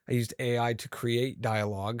 I used AI to create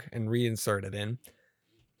dialogue and reinsert it in.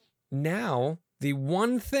 Now, the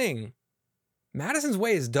one thing, Madison's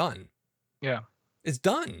Way is done. Yeah. It's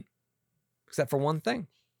done. Except for one thing.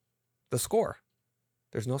 The score.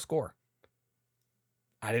 There's no score.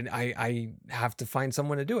 I have to find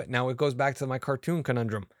someone to do it. Now, it goes back to my cartoon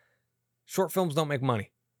conundrum. Short films don't make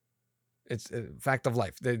money. It's a fact of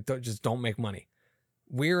life. They just don't make money.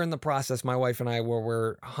 We're in the process, my wife and I, where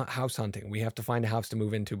we're house hunting. We have to find a house to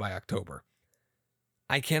move into by October.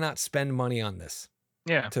 I cannot spend money on this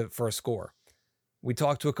for a score. We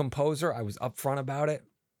talked to a composer. I was upfront about it.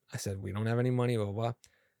 I said, we don't have any money, blah, blah, blah.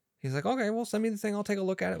 He's like, okay, well, send me the thing. I'll take a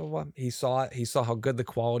look at it, blah, blah. He saw it. He saw how good the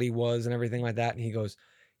quality was and everything like that. And he goes,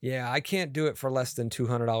 yeah, I can't do it for less than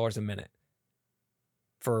 $200 a minute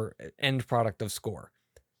for end product of score.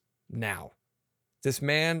 Now, this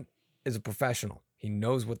man is a professional. He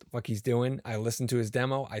knows what the fuck he's doing. I listened to his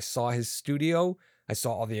demo. I saw his studio. I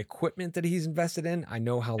saw all the equipment that he's invested in. I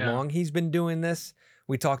know how long he's been doing this.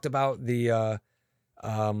 We talked about the,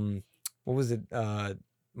 what was it?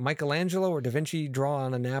 Michelangelo or Da Vinci draw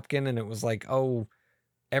on a napkin. And it was like, oh,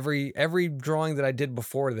 every drawing that I did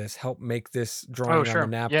before this helped make this drawing on the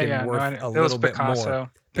napkin worth a little bit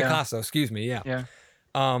more. Picasso, excuse me. Yeah.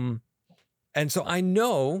 And so I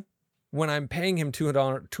know, when I'm paying him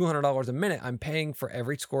 $200 a minute, I'm paying for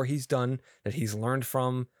every score he's done that he's learned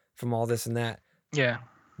from all this and that. Yeah.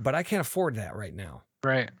 But I can't afford that right now.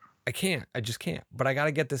 Right. I can't. I just can't. But I got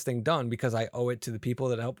to get this thing done because I owe it to the people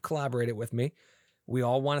that helped collaborate it with me. We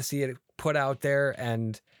all want to see it put out there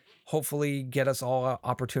and hopefully get us all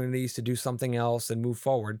opportunities to do something else and move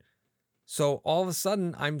forward. So all of a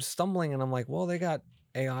sudden I'm stumbling and I'm like, well, they got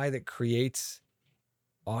AI that creates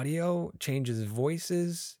audio, changes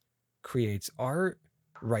voices, creates art,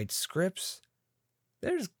 writes scripts.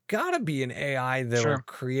 there's gotta be an AI that'll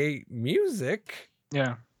create music.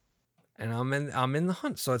 Yeah. And I'm in the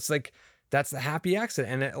hunt. So it's like, that's the happy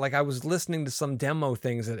accident. And like, I was listening to some demo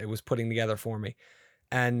things that it was putting together for me.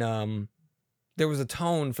 And there was a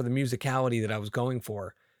tone for the musicality that I was going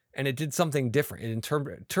for. And it did something different. It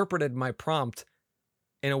interpreted my prompt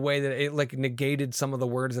in a way that it like negated some of the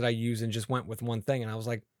words that I use and just went with one thing. And I was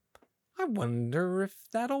like, I wonder if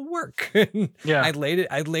that'll work. Yeah. I laid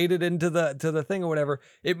it into the thing or whatever.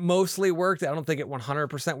 It mostly worked. I don't think it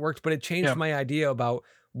 100% worked, but it changed my idea about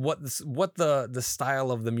what the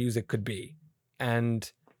style of the music could be.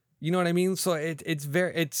 And you know what I mean? So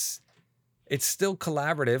it's still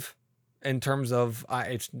collaborative in terms of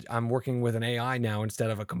I'm working with an AI now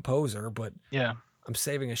instead of a composer, but I'm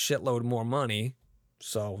saving a shitload more money.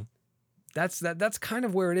 So that's kind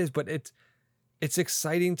of where it is, but it's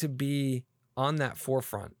exciting to be on that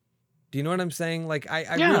forefront. Do you know what I'm saying? Like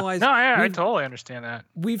I realize. No, I totally understand that.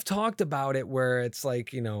 We've talked about it where it's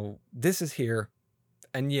like, you know, this is here.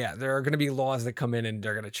 And yeah, there are going to be laws that come in and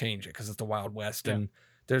they're going to change it because it's the Wild West. And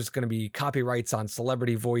there's going to be copyrights on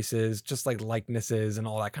celebrity voices, just like likenesses and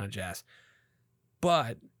all that kind of jazz.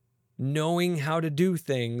 But knowing how to do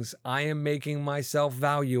things, I am making myself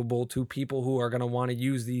valuable to people who are going to want to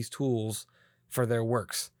use these tools for their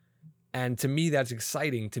works. And to me, that's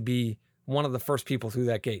exciting to be one of the first people through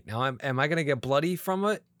that gate. Now, am I going to get bloody from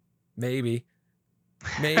it? Maybe.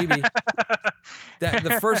 That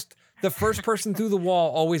the first person through the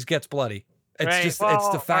wall always gets bloody. It's it's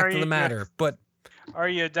the fact of the matter. But or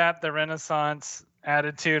you adapt the Renaissance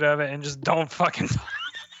attitude of it and just don't fucking.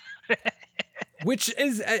 Which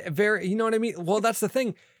is very, you know what I mean? Well, that's the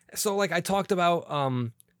thing. So like I talked about,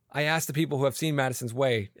 I asked the people who have seen Madison's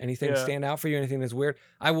Way, anything stand out for you? Anything that's weird?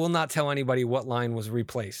 I will not tell anybody what line was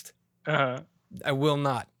replaced. I will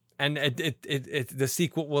not. And the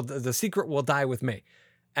secret will die with me.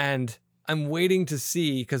 And I'm waiting to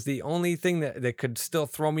see, because the only thing that could still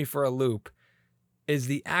throw me for a loop is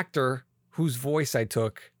the actor whose voice I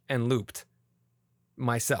took and looped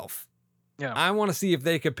myself. Yeah. I want to see if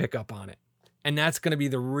they could pick up on it. And that's going to be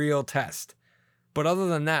the real test. But other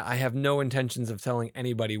than that, I have no intentions of telling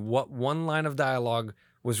anybody what one line of dialogue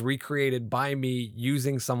was recreated by me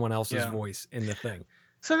using someone else's voice in the thing.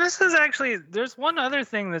 So this is actually, there's one other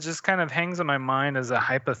thing that just kind of hangs on my mind as a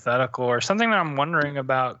hypothetical or something that I'm wondering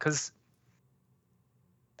about. Because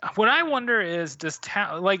what I wonder is, do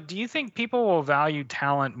you think people will value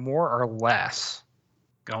talent more or less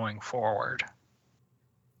going forward?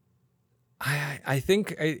 I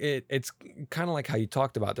think it's kind of like how you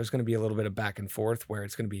talked about. There's going to be a little bit of back and forth where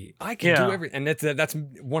it's going to be, I can do everything. And that's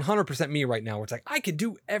 100% me right now, where it's like, I can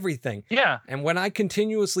do everything. Yeah. And when I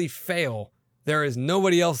continuously fail, there is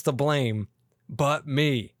nobody else to blame but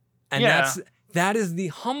me. And that is the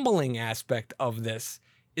humbling aspect of this,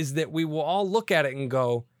 is that we will all look at it and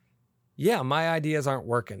go, yeah, my ideas aren't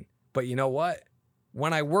working. But you know what?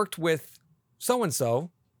 When I worked with so-and-so,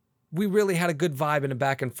 we really had a good vibe and a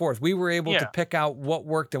back and forth. We were able to pick out what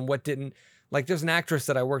worked and what didn't. Like there's an actress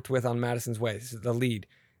that I worked with on Madison's Way, the lead,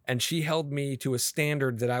 and she held me to a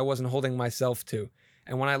standard that I wasn't holding myself to.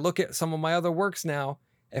 And when I look at some of my other works now,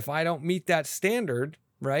 if I don't meet that standard,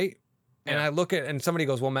 right? And I look at, and somebody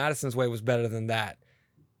goes, well, Madison's Way was better than that.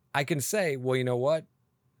 I can say, well, you know what?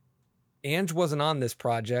 Ange wasn't on this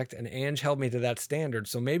project and Ange held me to that standard.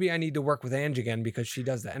 So maybe I need to work with Ange again because she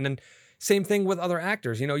does that. And then same thing with other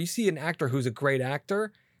actors. You know, you see an actor who's a great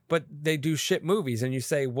actor, but they do shit movies. And you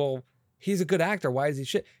say, well, he's a good actor. Why is he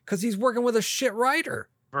shit? Because he's working with a shit writer.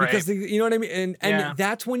 Right. Because, you know what I mean? And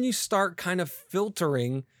that's when you start kind of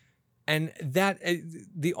filtering, and that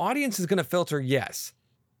the audience is going to filter, yes.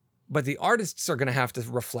 But the artists are going to have to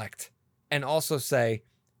reflect and also say,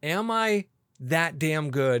 am I that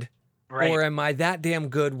damn good? Right. Or am I that damn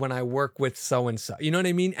good when I work with so-and-so? You know what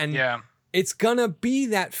I mean? And it's going to be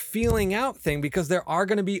that feeling out thing, because there are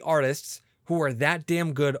going to be artists who are that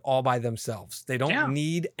damn good all by themselves. They don't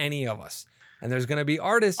need any of us. And there's going to be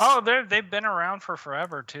artists. Oh, they've been around for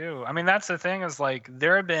forever too. I mean, that's the thing, is like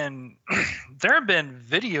there have been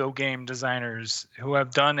video game designers who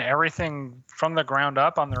have done everything from the ground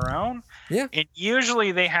up on their own. Yeah. And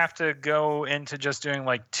usually they have to go into just doing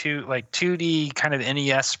like 2D kind of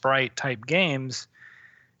NES sprite type games.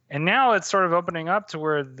 And now it's sort of opening up to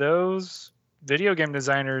where those video game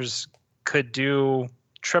designers could do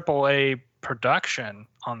AAA production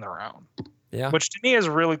on their own. Yeah. Which to me is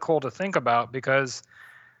really cool to think about, because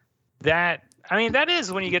that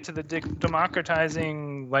is when you get to the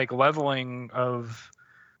democratizing, like, leveling of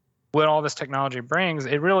what all this technology brings.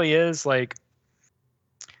 It really is like,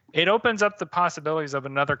 it opens up the possibilities of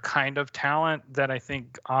another kind of talent that I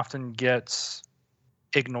think often gets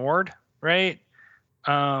ignored, right?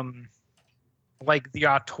 Like the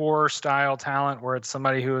auteur style talent where it's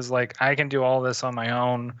somebody who is like, I can do all this on my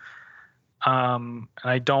own. And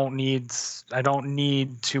I don't need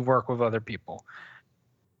to work with other people.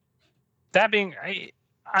 That being,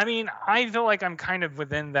 I mean, I feel like I'm kind of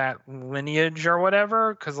within that lineage or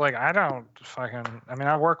whatever, because like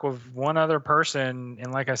I work with one other person,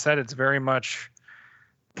 and like I said, it's very much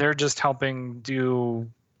they're just helping do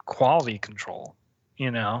quality control,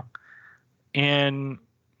 and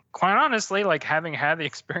quite honestly, like having had the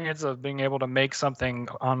experience of being able to make something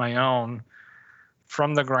on my own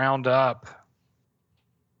from the ground up,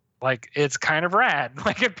 like it's kind of rad.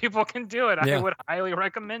 Like if people can do it, I would highly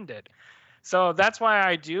recommend it. So that's why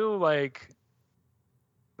I don't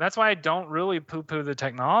really poo-poo the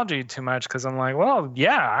technology too much, because I'm like, well,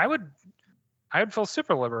 yeah, I would feel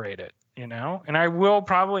super liberated, and I will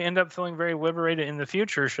probably end up feeling very liberated in the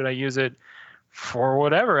future should I use it for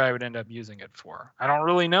whatever I would end up using it for. I don't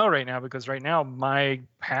really know right now, because right now my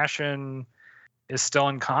passion is still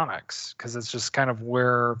in comics, because it's just kind of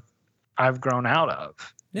where I've grown out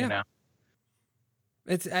of.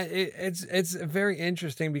 It's very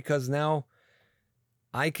interesting, because now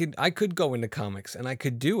I could go into comics and I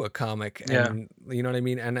could do a comic, and you know what I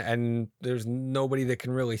mean, and there's nobody that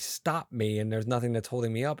can really stop me, and there's nothing that's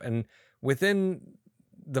holding me up, and within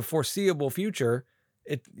the foreseeable future,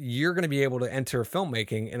 you're going to be able to enter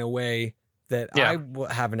filmmaking in a way that I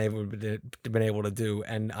haven't been able to do,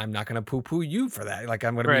 and I'm not going to poo-poo you for that. Like,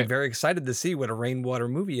 I'm going to be very excited to see what a Rainwater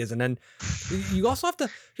movie is, and then you also have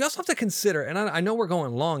to consider, and I know we're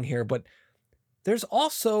going long here, but there's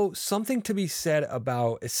also something to be said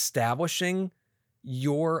about establishing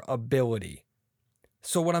your ability.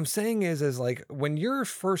 So what I'm saying is like when you're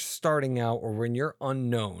first starting out, or when you're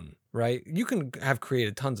unknown, right? You can have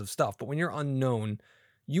created tons of stuff, but when you're unknown,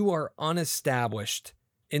 you are unestablished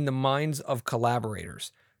in the minds of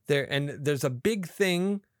collaborators. There's a big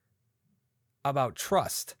thing about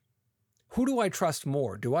trust. Who do I trust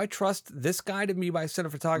more? Do I trust this guy to be my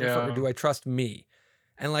cinematographer, or do I trust me?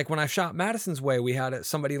 And like when I shot Madison's Way, we had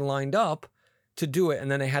somebody lined up to do it, and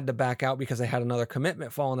then they had to back out because they had another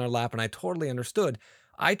commitment fall in their lap, and I totally understood.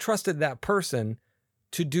 I trusted that person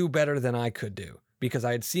to do better than I could do, because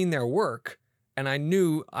I had seen their work, and I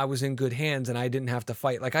knew I was in good hands, and I didn't have to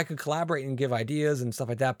fight. Like I could collaborate and give ideas and stuff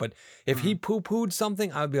like that, but if he poo-pooed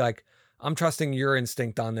something, I would be like, I'm trusting your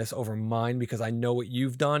instinct on this over mine, because I know what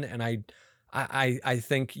you've done, and I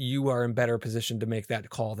think you are in better position to make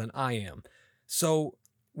that call than I am. So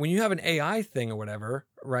when you have an AI thing or whatever,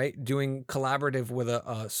 right, doing collaborative with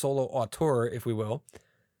a solo auteur, if we will,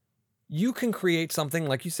 you can create something,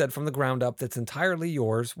 like you said, from the ground up that's entirely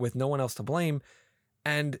yours with no one else to blame.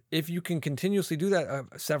 And if you can continuously do that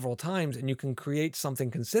several times, and you can create something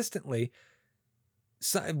consistently,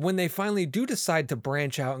 so when they finally do decide to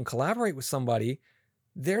branch out and collaborate with somebody,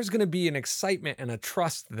 there's going to be an excitement and a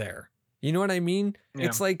trust there. You know what I mean? Yeah.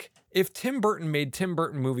 It's like if Tim Burton made Tim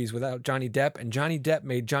Burton movies without Johnny Depp, and Johnny Depp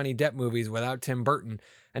made Johnny Depp movies without Tim Burton,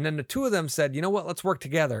 and then the two of them said, you know what, let's work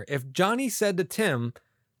together. If Johnny said to Tim,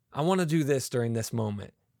 I want to do this during this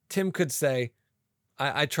moment, Tim could say,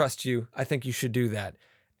 I trust you. I think you should do that.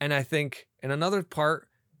 And I think in another part,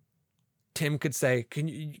 Tim could say, can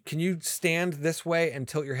you stand this way and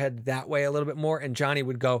tilt your head that way a little bit more? And Johnny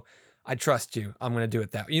would go, I trust you. I'm going to do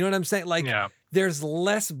it that way. You know what I'm saying? Like, there's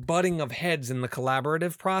less butting of heads in the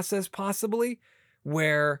collaborative process, possibly,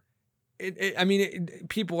 where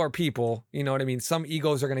people are people. You know what I mean? Some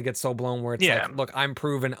egos are going to get so blown where it's like, look, I'm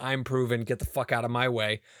proven, get the fuck out of my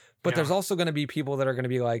way. But there's also going to be people that are going to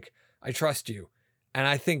be like, I trust you. And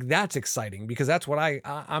I think that's exciting, because that's what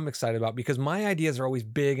I'm excited about, because my ideas are always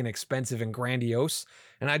big and expensive and grandiose,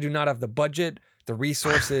 and I do not have the budget, the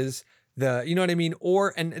resources, you know what I mean?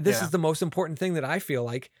 And this is the most important thing that I feel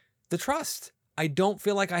like, the trust. I don't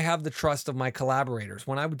feel like I have the trust of my collaborators.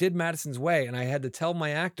 When I did Madison's Way and I had to tell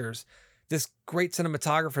my actors, this great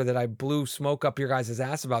cinematographer that I blew smoke up your guys'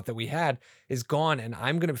 ass about that we had is gone, and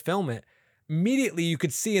I'm going to film it. Immediately you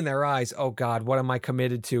could see in their eyes, oh God, what am I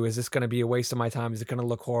committed to? Is this going to be a waste of my time? Is it going to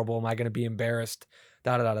look horrible? Am I going to be embarrassed?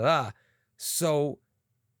 So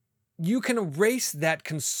you can erase that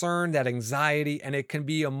concern, that anxiety, and it can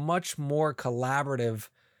be a much more collaborative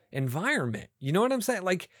environment. You know what I'm saying?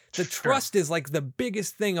 Like the trust is like the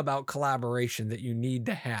biggest thing about collaboration that you need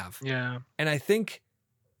to have. Yeah. And I think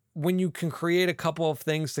when you can create a couple of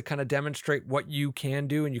things to kind of demonstrate what you can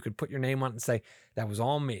do, and you could put your name on it and say, that was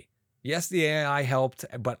all me. Yes, the AI helped,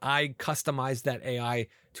 but I customized that AI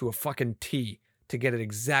to a fucking T to get it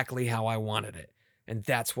exactly how I wanted it. And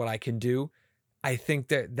that's what I can do. I think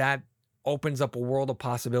that opens up a world of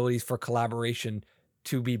possibilities for collaboration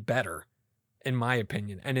to be better, in my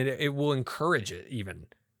opinion, and it will encourage it even.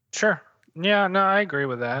 Sure. Yeah, no, I agree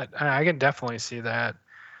with that. I can definitely see that.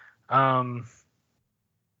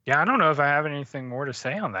 Yeah, I don't know if I have anything more to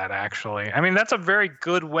say on that, actually. I mean, that's a very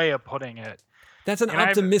good way of putting it. That's an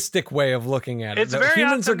optimistic way of looking at it. It's very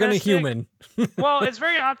humans are going to human. Well, it's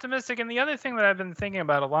very optimistic. And the other thing that I've been thinking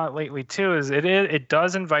about a lot lately, too, is it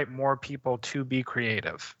does invite more people to be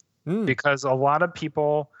creative. Because a lot of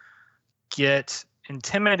people get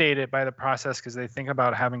intimidated by the process because they think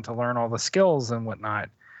about having to learn all the skills and whatnot.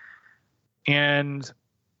 And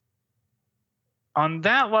on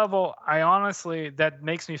that level, that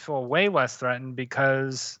makes me feel way less threatened,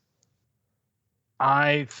 because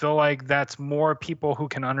I feel like that's more people who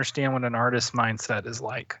can understand what an artist's mindset is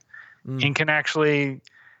like and can actually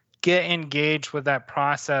get engaged with that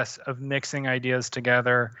process of mixing ideas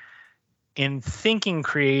together and thinking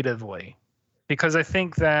creatively. Because I do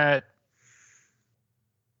think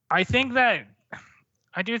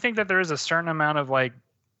that there is a certain amount of like,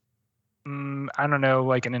 I don't know,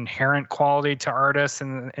 like an inherent quality to artists,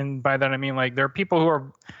 and by that I mean like there are people who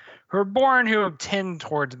are born who tend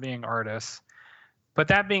towards being artists. But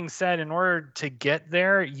that being said, in order to get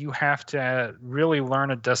there, you have to really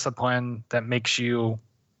learn a discipline that makes you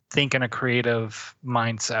think in a creative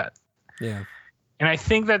mindset. Yeah. And I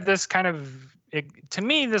think that this to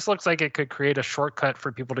me, this looks like it could create a shortcut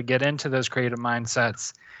for people to get into those creative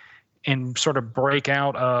mindsets and sort of break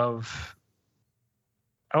out of,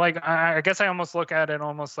 like, I guess I almost look at it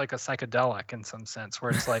almost like a psychedelic in some sense,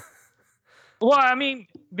 where it's like, well, I mean,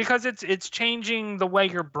 because it's changing the way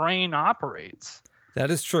your brain operates. That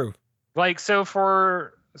is true. Like, so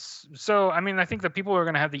I mean, I think the people who are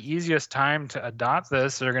going to have the easiest time to adopt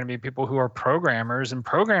this are going to be people who are programmers, and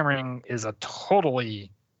programming is a totally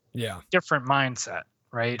different mindset,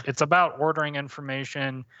 right? It's about ordering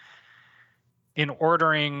information, in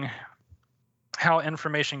ordering how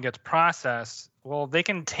information gets processed. Well, they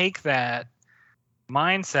can take that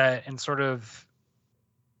mindset and sort of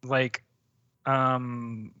like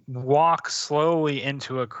walk slowly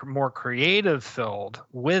into a more creative field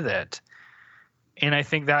with it. And I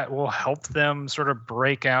think that will help them sort of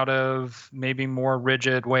break out of maybe more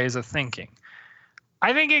rigid ways of thinking.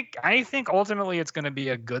 I think ultimately it's going to be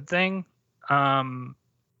a good thing. I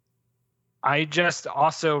just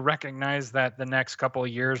also recognize that the next couple of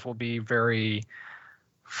years will be very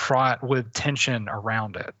fraught with tension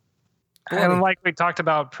around it. And like we talked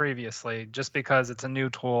about previously, just because it's a new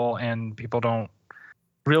tool and people don't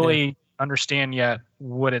really understand yet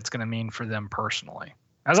what it's going to mean for them personally,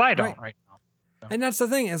 as I don't right now. So. And that's the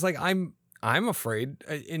thing, is like I'm afraid.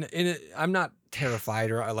 I'm not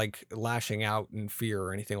terrified or like lashing out in fear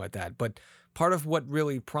or anything like that. But part of what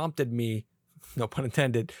really prompted me, no pun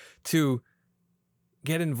intended, to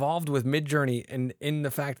get involved with MidJourney, and in the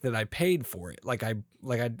fact that I paid for it, like I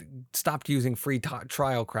stopped using free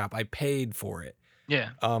trial crap. I paid for it. Yeah.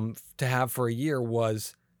 To have for a year,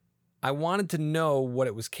 was I wanted to know what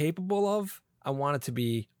it was capable of. I wanted to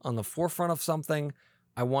be on the forefront of something.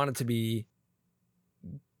 I wanted to be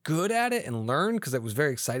good at it and learn, because it was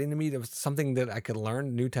very exciting to me. There was something that I could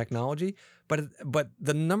learn, new technology. But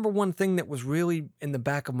the number one thing that was really in the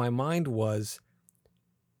back of my mind was,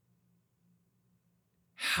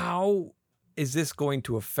 how is this going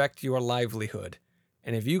to affect your livelihood?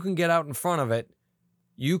 And if you can get out in front of it,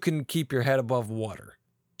 you can keep your head above water.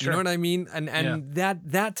 Sure. You know what I mean? And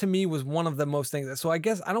that to me was one of the most things. So I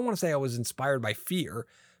guess I don't want to say I was inspired by fear,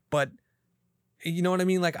 but you know what I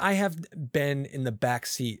mean? Like, I have been in the back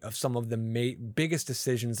seat of some of the biggest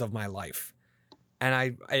decisions of my life.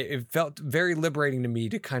 And it felt very liberating to me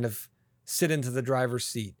to kind of sit into the driver's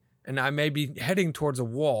seat. And I may be heading towards a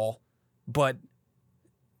wall, but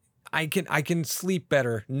I can sleep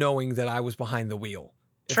better knowing that I was behind the wheel.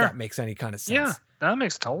 If that makes any kind of sense. Yeah, that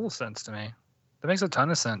makes total sense to me. That makes a ton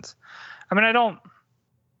of sense. I mean, I don't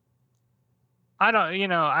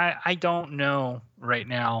know right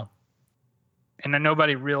now. And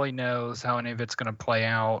nobody really knows how any of it's going to play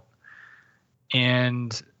out.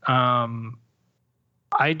 And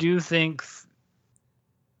I do think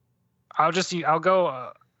I'll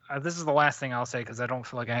go. This is the last thing I'll say, because I don't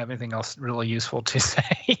feel like I have anything else really useful to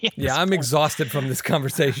say. Yeah, I'm exhausted from this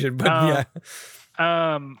conversation, but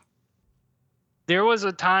there was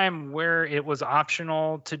a time where it was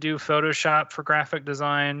optional to do Photoshop for graphic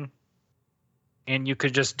design, and you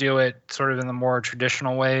could just do it sort of in the more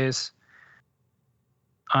traditional ways.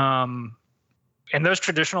 And those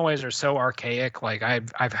traditional ways are so archaic. Like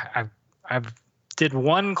I've did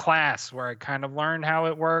one class where I kind of learned how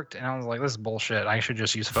it worked, and I was like, this is bullshit. I should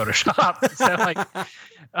just use Photoshop. So like,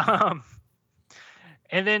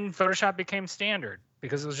 and then Photoshop became standard.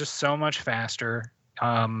 because it was just so much faster.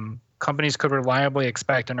 Companies could reliably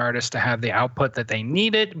expect an artist to have the output that they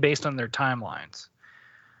needed based on their timelines.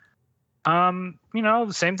 The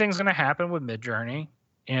same thing's going to happen with MidJourney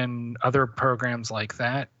and other programs like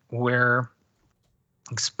that, where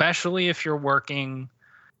especially if you're working,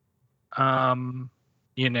 in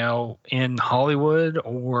Hollywood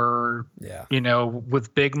or,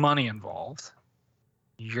 with big money involved,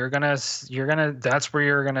 that's where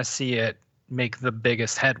you're going to see it make the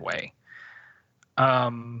biggest headway. I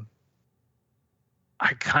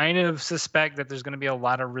kind of suspect that there's going to be a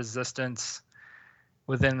lot of resistance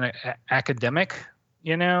within the academic,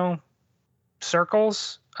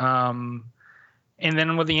 circles. And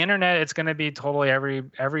then with the internet, it's going to be totally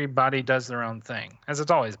everybody does their own thing, as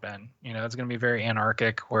it's always been. It's going to be very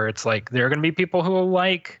anarchic, where it's like there are going to be people who will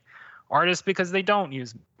like artists because they don't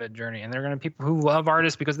use MidJourney, and there are going to be people who love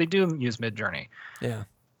artists because they do use MidJourney. Yeah.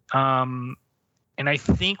 And I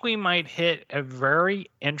think we might hit a very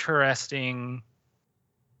interesting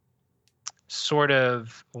sort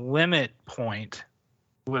of limit point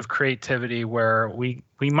with creativity, where we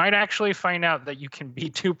might actually find out that you can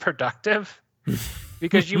be too productive.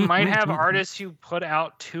 Because you might have artists who put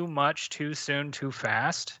out too much, too soon, too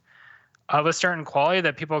fast, of a certain quality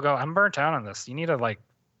that people go, I'm burnt out on this. You need to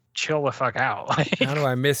chill the fuck out. How do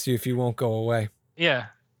I miss you if you won't go away? Yeah.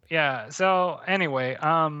 So anyway,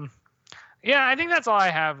 I think that's all I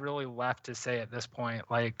have really left to say at this point.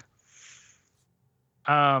 At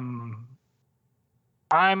some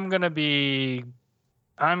point I'm going to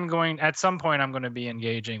be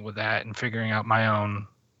engaging with that and figuring out my own,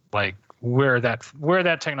 where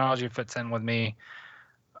that technology fits in with me.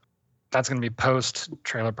 That's going to be post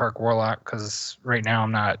Trailer Park Warlock, because right now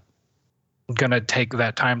I'm not going to take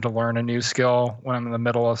that time to learn a new skill when I'm in the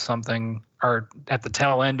middle of something or at the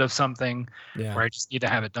tail end of something where I just need to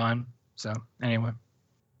have it done. So anyway.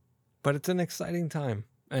 But it's an exciting time.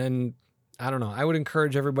 And I don't know. I would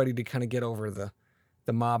encourage everybody to kind of get over the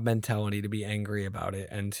mob mentality, to be angry about it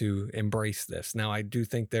and to embrace this. Now, I do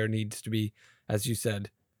think there needs to be, as you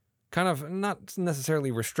said, kind of not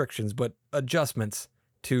necessarily restrictions, but adjustments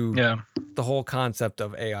to the whole concept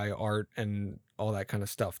of AI art and all that kind of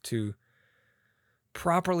stuff to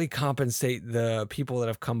properly compensate the people that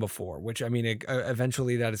have come before, which, I mean,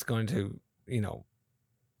 eventually that is going to,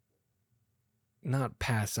 not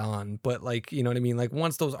pass on, but you know what I mean?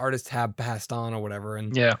 Once those artists have passed on or whatever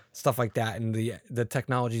and stuff like that, and the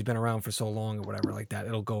technology's been around for so long or whatever like that,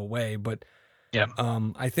 it'll go away. But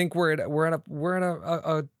I think we're at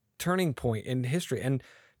a turning point in history, and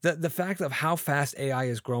the fact of how fast AI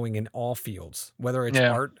is growing in all fields, whether it's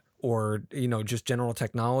art or just general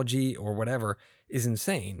technology or whatever, is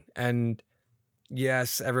insane. And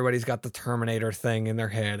yes, everybody's got the Terminator thing in their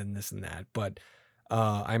head and this and that, but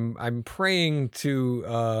I'm praying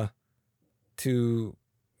to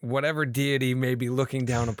whatever deity may be looking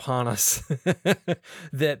down upon us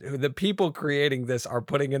that the people creating this are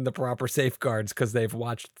putting in the proper safeguards, because they've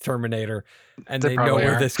watched Terminator and they know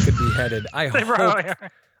where this could be headed. I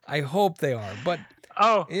hope they are. But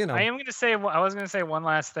I am going to say, I was going to say one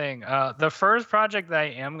last thing. The first project that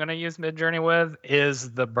I am going to use MidJourney with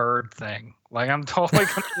is the bird thing. I'm totally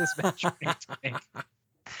going to use MidJourney thing.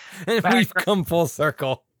 And we've come full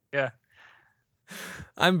circle. Yeah.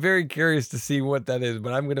 I'm very curious to see what that is,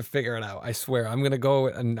 but I'm going to figure it out. I swear. I'm going to go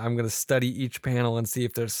and I'm going to study each panel and see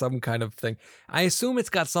if there's some kind of thing. I assume it's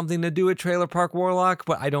got something to do with Trailer Park Warlock,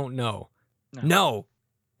 but I don't know. No.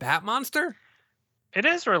 Bat Monster? It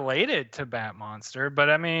is related to Bat Monster, but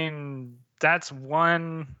I mean, that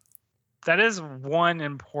is one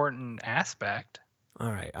important aspect.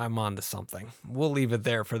 All right, I'm on to something. We'll leave it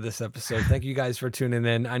there for this episode. Thank you guys for tuning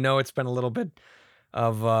in. I know it's been a little bit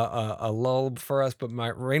of a lull for us, but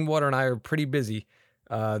Rainwater and I are pretty busy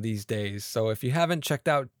these days. So if you haven't checked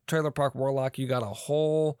out Trailer Park Warlock, you got a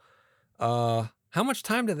whole... how much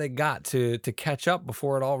time do they got to catch up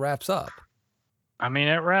before it all wraps up? I mean,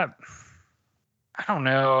 I don't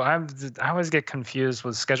know. I always get confused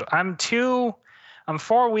with schedule. I'm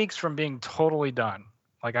 4 weeks from being totally done.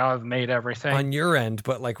 I'll have made everything on your end,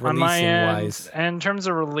 but releasing wise. And in terms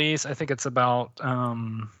of release, I think it's about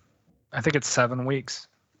I think it's 7 weeks.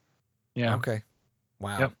 Yeah. Okay.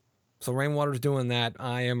 Wow. Yep. So Rainwater's doing that.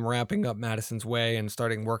 I am wrapping up Madison's Way and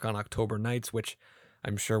starting work on October Nights, which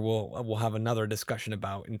I'm sure we'll have another discussion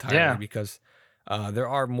about entirely because there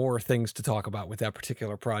are more things to talk about with that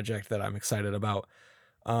particular project that I'm excited about.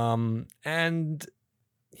 And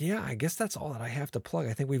yeah, I guess that's all that I have to plug.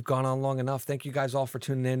 I think we've gone on long enough. Thank you guys all for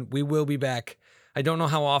tuning in. We will be back. I don't know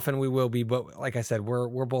how often we will be, but like I said,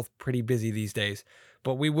 we're both pretty busy these days.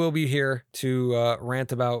 But we will be here to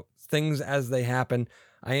rant about things as they happen.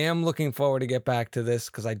 I am looking forward to get back to this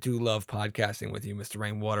because I do love podcasting with you, Mr.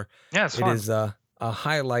 Rainwater. Yeah, it's fun. It is a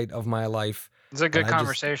highlight of my life. It's a good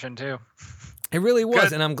conversation too. It really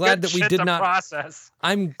was, and I'm glad that we did not process.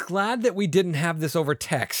 I'm glad that we didn't have this over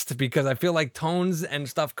text because I feel like tones and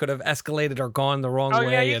stuff could have escalated or gone the wrong way. Oh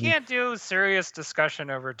yeah, you can't do serious discussion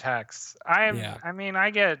over text. I mean,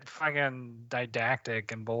 I get fucking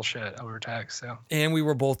didactic and bullshit over text. So. And we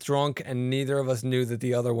were both drunk, and neither of us knew that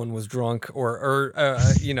the other one was drunk or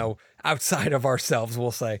you know, outside of ourselves,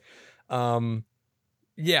 we'll say.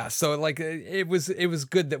 Yeah, so like it was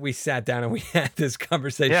good that we sat down and we had this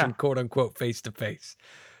conversation, quote unquote, face to face.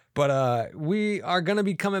 But we are gonna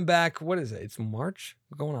be coming back. What is it? It's March?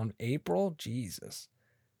 We're going on April? Jesus.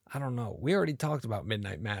 I don't know. We already talked about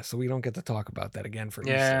Midnight Mass, so we don't get to talk about that again for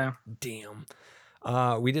Easter. Damn.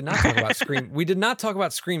 We did not talk about Scream. We did not talk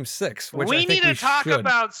about Scream 6, which we need to talk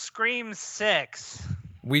about Scream 6.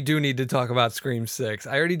 We do need to talk about Scream 6.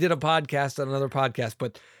 I already did a podcast on another podcast,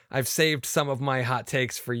 but I've saved some of my hot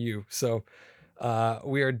takes for you. So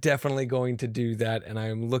we are definitely going to do that. And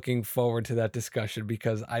I'm looking forward to that discussion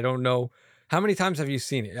because I don't know. How many times have you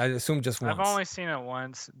seen it? I assume just once. I've only seen it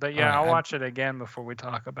once. But yeah, I'll watch it again before we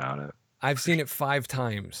talk about it. I've seen it 5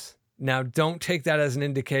 times. Now, don't take that as an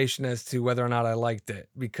indication as to whether or not I liked it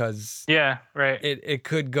because it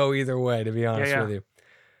could go either way, to be honest with you.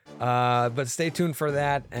 But stay tuned for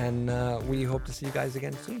that. And we hope to see you guys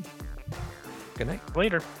again soon. Good night.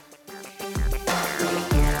 Later.